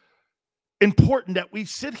important that we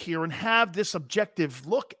sit here and have this objective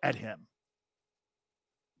look at him.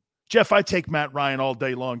 Jeff, I take Matt Ryan all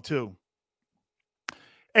day long too.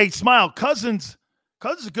 Hey, Smile, Cousins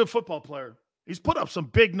is a good football player. He's put up some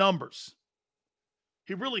big numbers.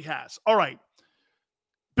 He really has. All right.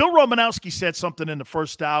 Bill Romanowski said something in the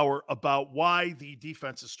first hour about why the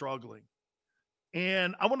defense is struggling.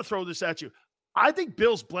 And I want to throw this at you. I think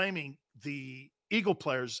Bill's blaming the Eagle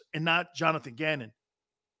players and not Jonathan Gannon.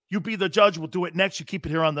 You be the judge. We'll do it next. You keep it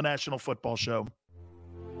here on the National Football Show.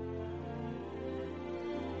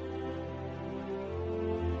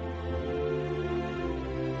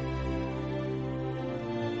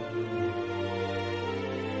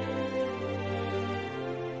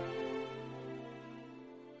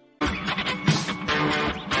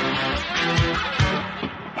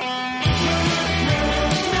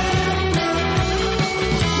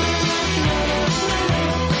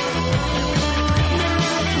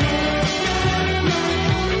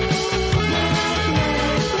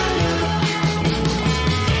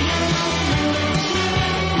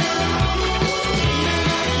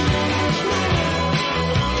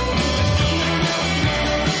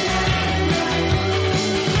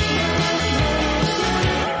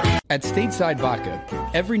 At Stateside Vodka,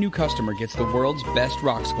 every new customer gets the world's best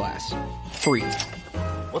rocks glass. Free.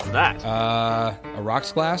 What's that? A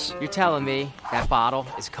rocks glass? You're telling me that bottle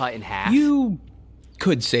is cut in half? You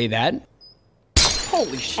could say that.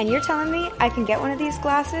 Holy shit. And you're telling me I can get one of these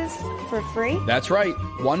glasses for free? That's right.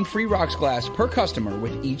 1 free rocks glass per customer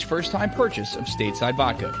with each first-time purchase of Stateside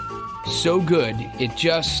Vodka. So good, it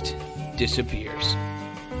just disappears.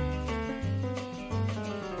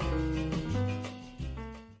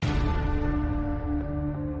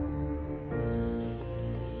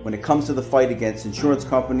 When it comes to the fight against insurance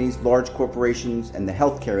companies, large corporations, and the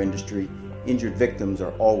healthcare industry, injured victims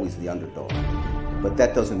are always the underdog. But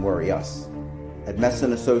that doesn't worry us. At Messa &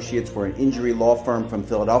 Associates, we're an injury law firm from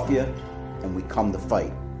Philadelphia, and we come to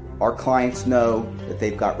fight. Our clients know that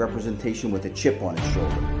they've got representation with a chip on its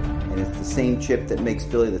shoulder, and it's the same chip that makes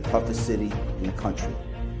Philly the toughest city in the country.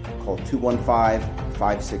 Call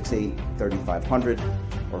 215-568-3500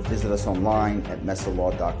 or visit us online at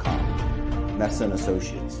messalaw.com. Messa &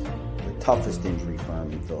 Associates, the toughest injury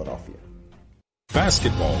firm in Philadelphia.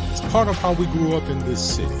 Basketball is part of how we grew up in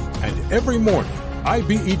this city. And every morning,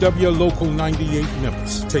 IBEW Local 98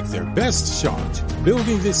 members take their best shot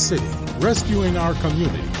building this city, rescuing our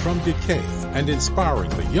community from decay, and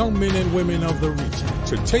inspiring the young men and women of the region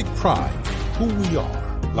to take pride in who we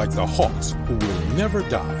are, like the Hawks who will never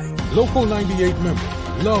die. Local 98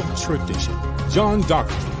 members love tradition. John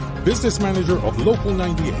Doherty, business manager of Local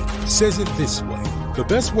 98, says it this way: the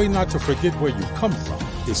best way not to forget where you come from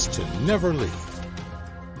is to never leave.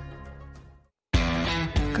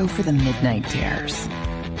 Go for the midnight dares.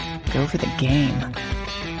 Go for the game.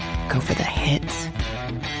 Go for the hits.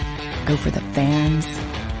 Go for the fans.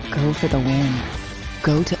 Go for the win.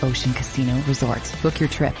 Go to Ocean Casino Resort. Book your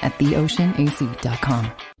trip at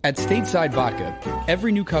theoceanac.com. At Stateside Vodka,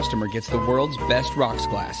 every new customer gets the world's best rocks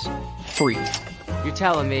glass. Free. You're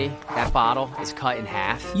telling me that bottle is cut in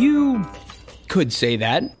half? You could say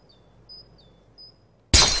that.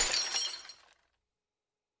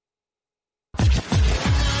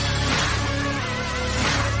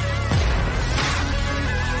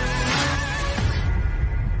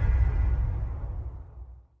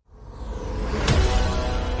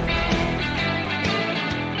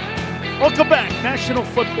 Welcome back. National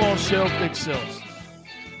Football Show, Big Sills.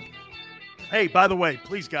 Hey, by the way,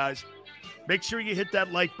 please, guys, make sure you hit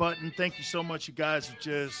that like button. Thank you so much. You guys are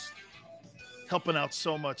just helping out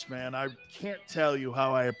so much, man. I can't tell you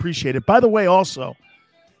how I appreciate it. By the way, also,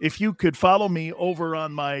 if you could follow me over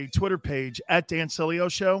on my Twitter page at Dan Sileo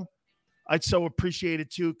Show, I'd so appreciate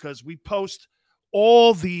it too, because we post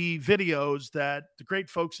all the videos that the great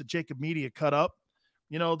folks at Jacob Media cut up.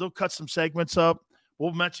 You know, they'll cut some segments up.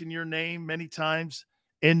 We'll mention your name many times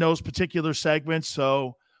in those particular segments,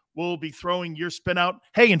 so we'll be throwing your spin out.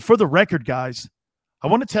 Hey, and for the record, guys, I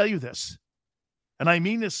want to tell you this, and I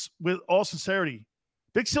mean this with all sincerity.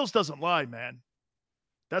 Big Sills doesn't lie, man.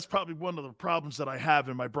 That's probably one of the problems that I have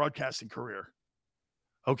in my broadcasting career.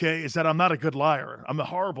 Okay, is that I'm not a good liar. I'm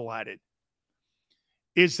horrible at it.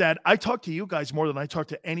 Is that I talk to you guys more than I talk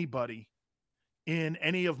to anybody in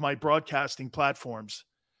any of my broadcasting platforms.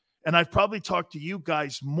 And I've probably talked to you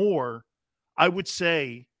guys more, I would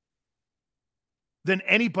say, than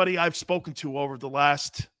anybody I've spoken to over the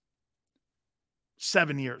last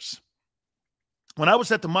 7 years. When I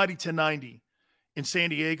was at the Mighty 1090 in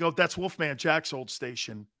San Diego, that's Wolfman Jack's old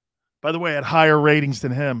station. By the way, I had higher ratings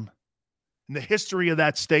than him. In the history of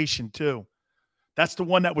that station, too. That's the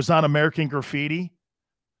one that was on American Graffiti.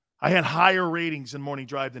 I had higher ratings in Morning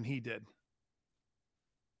Drive than he did.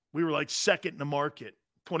 We were like second in the market,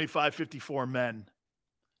 25-54 men.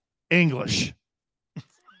 English.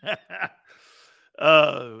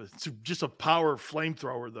 It's just a power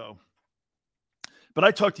flamethrower, though. But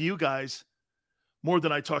I talk to you guys more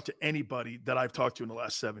than I talk to anybody that I've talked to in the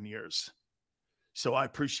last 7 years. So I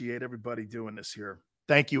appreciate everybody doing this here.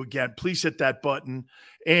 Thank you again. Please hit that button.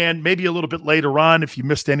 And maybe a little bit later on, if you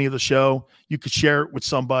missed any of the show, you could share it with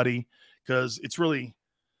somebody because it's really,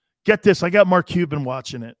 get this, I got Mark Cuban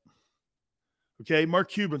watching it. Okay, Mark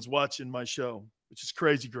Cuban's watching my show, which is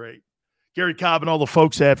crazy great. Gary Cobb and all the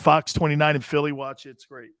folks at Fox 29 in Philly watch it. It's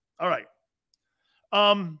great. All right.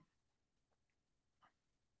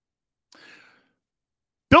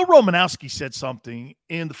 Bill Romanowski said something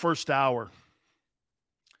in the first hour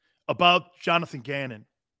about Jonathan Gannon.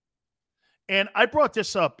 And I brought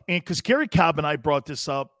this up, and because Gary Cobb and I brought this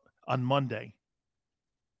up on Monday.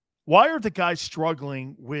 Why are the guys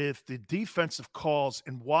struggling with the defensive calls,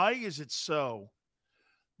 and why is it so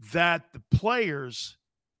that the players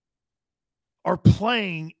are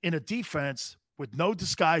playing in a defense with no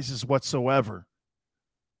disguises whatsoever?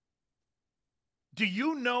 Do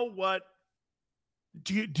you know what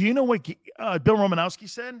Bill Romanowski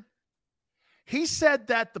said? He said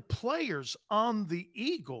that the players on the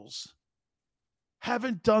Eagles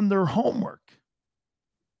haven't done their homework.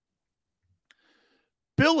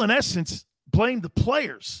 Bill, in essence, blamed the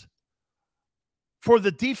players for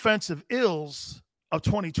the defensive ills of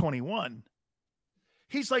 2021.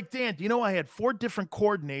 He's like, Dan, do you know I had 4 different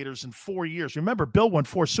coordinators in 4 years? Remember, Bill won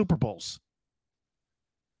 4 Super Bowls.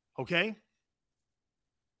 Okay?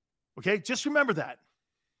 Okay, just remember that.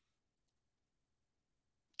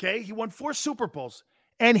 Okay, he won 4 Super Bowls.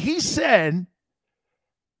 And he said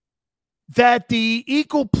that the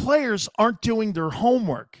Eagle players aren't doing their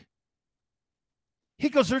homework. He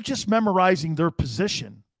goes, they're just memorizing their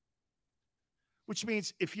position. Which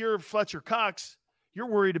means if you're Fletcher Cox, you're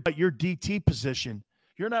worried about your DT position.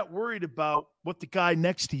 You're not worried about what the guy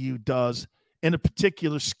next to you does in a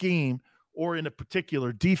particular scheme or in a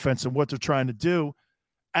particular defense and what they're trying to do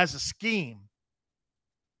as a scheme.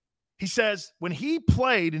 He says when he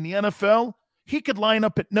played in the NFL, he could line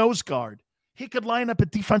up at nose guard. He could line up at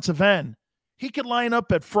defensive end. He could line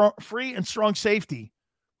up at free and strong safety,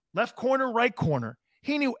 left corner, right corner.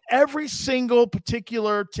 He knew every single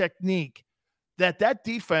particular technique that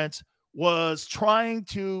defense was trying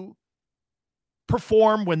to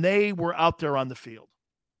perform when they were out there on the field.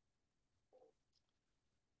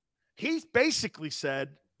 He basically said,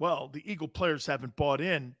 well, the Eagle players haven't bought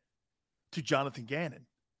in to Jonathan Gannon.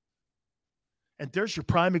 And there's your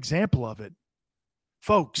prime example of it.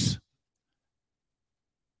 Folks,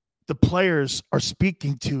 the players are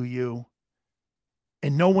speaking to you,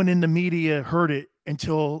 and no one in the media heard it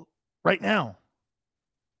until right now.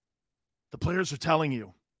 The players are telling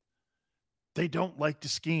you they don't like the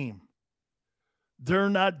scheme. They're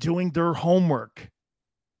not doing their homework.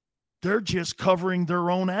 They're just covering their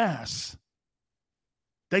own ass.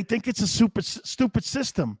 They think it's a stupid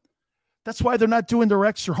system. That's why they're not doing their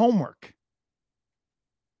extra homework.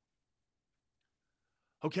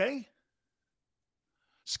 Okay?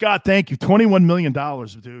 Scott, thank you. $21 million,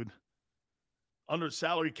 dude. Under the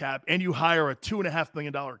salary cap, and you hire a $2.5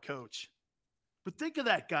 million coach. But think of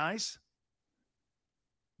that, guys.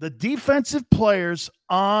 The defensive players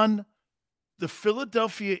on the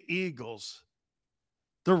Philadelphia Eagles,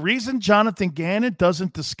 the reason Jonathan Gannon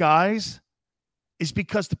doesn't disguise is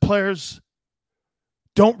because the players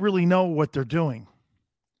don't really know what they're doing.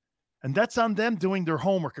 And that's on them doing their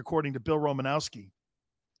homework, according to Bill Romanowski.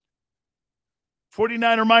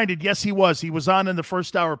 49er minded, yes, he was. He was on in the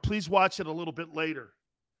first hour. Please watch it a little bit later.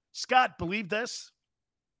 Scott, believe this?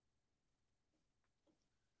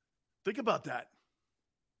 Think about that.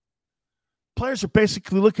 Players are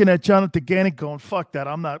basically looking at Jonathan Gannon going, fuck that.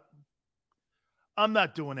 I'm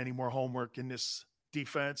not doing any more homework in this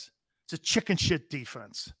defense. It's a chicken shit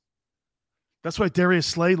defense. That's why Darius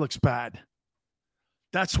Slay looks bad.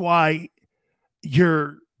 That's why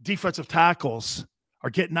your defensive tackles are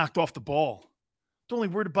getting knocked off the ball. They're only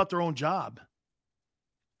worried about their own job.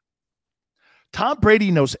 Tom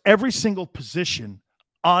Brady knows every single position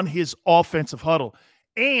on his offensive huddle.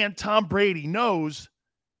 And Tom Brady knows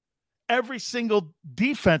every single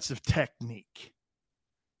defensive technique.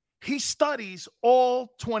 He studies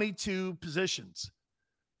all 22 positions,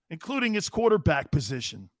 including his quarterback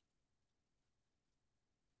position.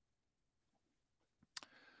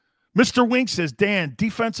 Mr. Wink says, Dan,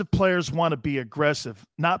 defensive players want to be aggressive,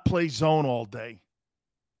 not play zone all day.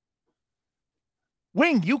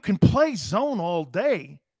 Wing, you can play zone all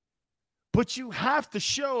day, but you have to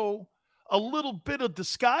show a little bit of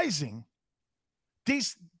disguising.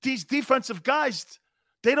 These defensive guys,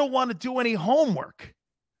 they don't want to do any homework.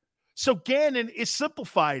 So Gannon is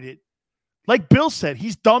simplified it. Like Bill said,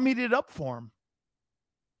 he's dummied it up for him.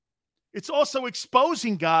 It's also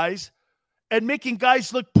exposing guys and making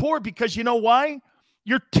guys look poor because you know why?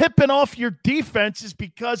 You're tipping off your defenses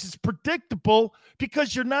because it's predictable,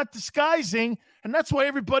 because you're not disguising, and that's why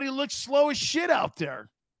everybody looks slow as shit out there.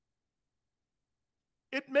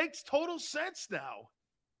 It makes total sense now.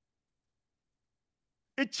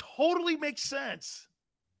 It totally makes sense.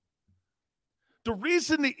 The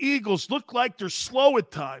reason the Eagles look like they're slow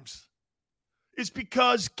at times is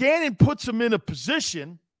because Gannon puts them in a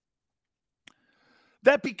position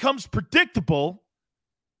that becomes predictable,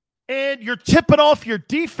 and you're tipping off your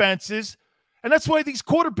defenses, and that's why these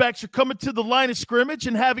quarterbacks are coming to the line of scrimmage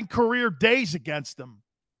and having career days against them.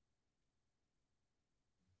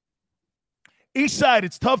 Eastside,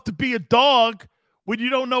 it's tough to be a dog when you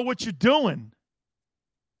don't know what you're doing.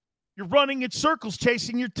 You're running in circles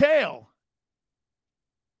chasing your tail.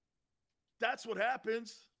 That's what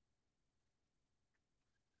happens.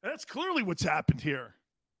 And that's clearly what's happened here.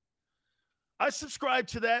 I subscribe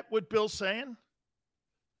to that, what Bill's saying.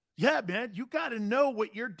 Yeah, man, you got to know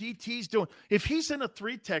what your DT's doing. If he's in a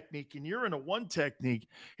 3 technique and you're in a 1 technique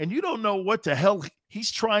and you don't know what the hell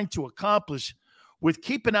he's trying to accomplish with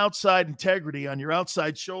keeping outside integrity on your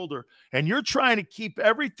outside shoulder, and you're trying to keep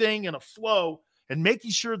everything in a flow and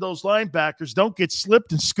making sure those linebackers don't get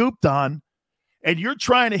slipped and scooped on, and you're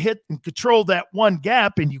trying to hit and control that one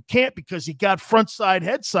gap, and you can't because he got front side,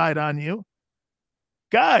 head side on you.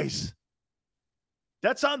 Guys,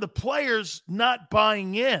 that's on the players not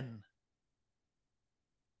buying in.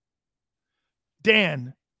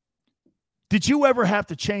 Dan, did you ever have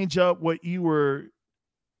to change up what you were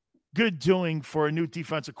good doing for a new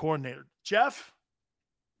defensive coordinator? Jeff?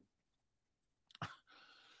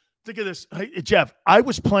 Think of this. Hey, Jeff, I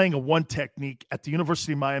was playing a 1 technique at the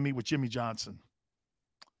University of Miami with Jimmy Johnson.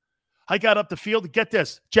 I got up the field. And get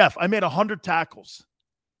this, Jeff, I made 100 tackles.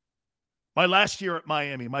 My last year at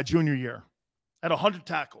Miami, my junior year. At 100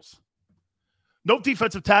 tackles. No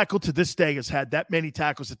defensive tackle to this day has had that many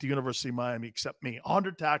tackles at the University of Miami except me.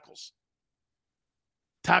 100 tackles.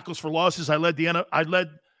 Tackles for losses. I led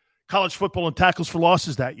college football in tackles for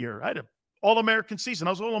losses that year. I had an All-American season.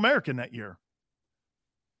 I was All-American that year.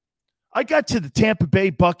 I got to the Tampa Bay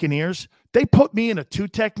Buccaneers. They put me in a 2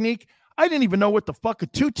 technique. I didn't even know what the fuck a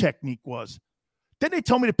 2 technique was. Then they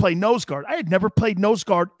told me to play nose guard. I had never played nose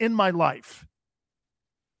guard in my life.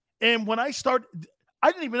 And when I started,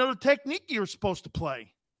 I didn't even know the technique you were supposed to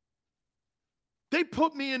play. They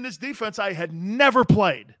put me in this defense I had never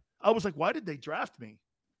played. I was like, why did they draft me?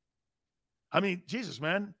 I mean, Jesus,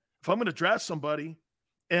 man, if I'm going to draft somebody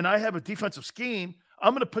and I have a defensive scheme,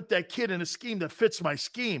 I'm going to put that kid in a scheme that fits my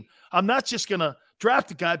scheme. I'm not just going to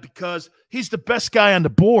draft a guy because he's the best guy on the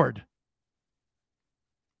board.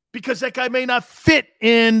 Because that guy may not fit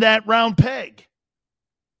in that round peg.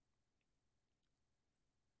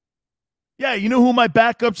 Yeah, you know who my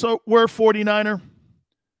backups were, 49er?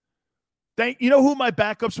 You know who my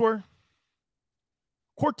backups were?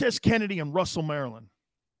 Cortez Kennedy and Russell Maryland.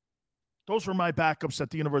 Those were my backups at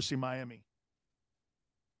the University of Miami.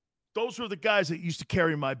 Those were the guys that used to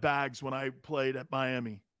carry my bags when I played at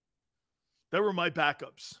Miami. They were my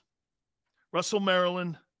backups. Russell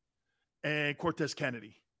Maryland and Cortez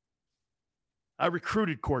Kennedy. I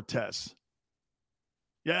recruited Cortez.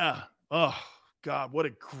 Yeah. Oh, God, what a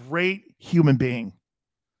great human being.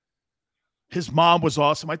 His mom was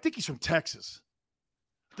awesome. I think he's from Texas.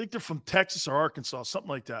 I think they're from Texas or Arkansas, something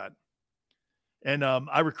like that. And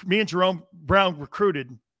me and Jerome Brown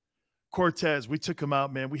recruited Cortez. We took him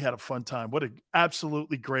out, man. We had a fun time. What an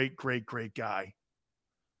absolutely great, great, great guy.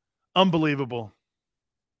 Unbelievable.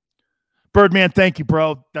 Birdman, thank you,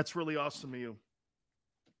 bro. That's really awesome of you.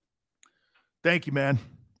 Thank you, man.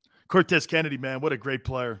 Cortez Kennedy, man, what a great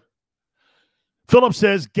player. Philip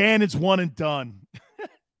says, Gannon's one and done.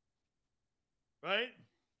 Right?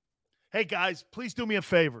 Hey, guys, please do me a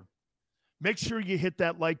favor. Make sure you hit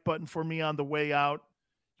that like button for me on the way out.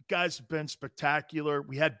 You guys have been spectacular.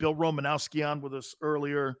 We had Bill Romanowski on with us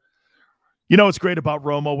earlier. You know what's great about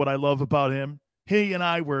Romo, what I love about him? He and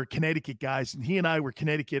I were Connecticut guys, and he and I were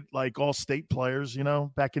Connecticut, like, all-state players, you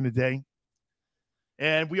know, back in the day.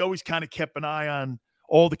 And we always kind of kept an eye on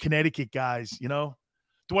all the Connecticut guys, you know.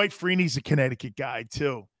 Dwight Freeney's a Connecticut guy,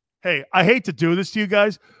 too. Hey, I hate to do this to you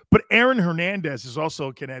guys, but Aaron Hernandez is also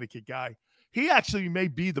a Connecticut guy. He actually may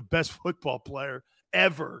be the best football player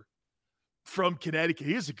ever from Connecticut.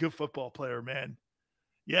 He is a good football player, man.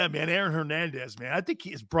 Yeah, man, Aaron Hernandez, man. I think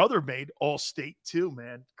his brother made All-State too,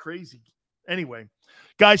 man. Crazy. Anyway,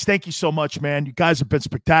 guys, thank you so much, man. You guys have been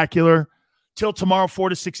spectacular. Till tomorrow, 4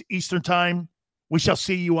 to 6 Eastern time, we shall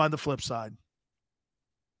see you on the flip side.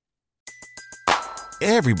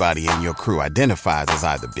 Everybody in your crew identifies as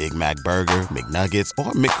either Big Mac Burger, McNuggets,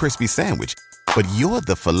 or McCrispy Sandwich. But you're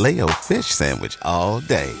the Filet-O-Fish Sandwich all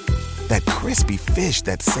day. That crispy fish,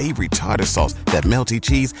 that savory tartar sauce, that melty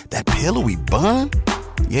cheese, that pillowy bun.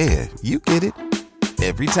 Yeah, you get it.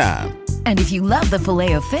 Every time. And if you love the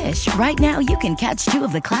Filet-O-Fish, right now you can catch 2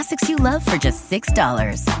 of the classics you love for just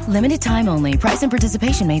 $6. Limited time only. Price and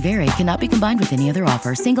participation may vary. Cannot be combined with any other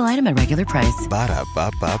offer. Single item at regular price.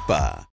 Ba-da-ba-ba-ba.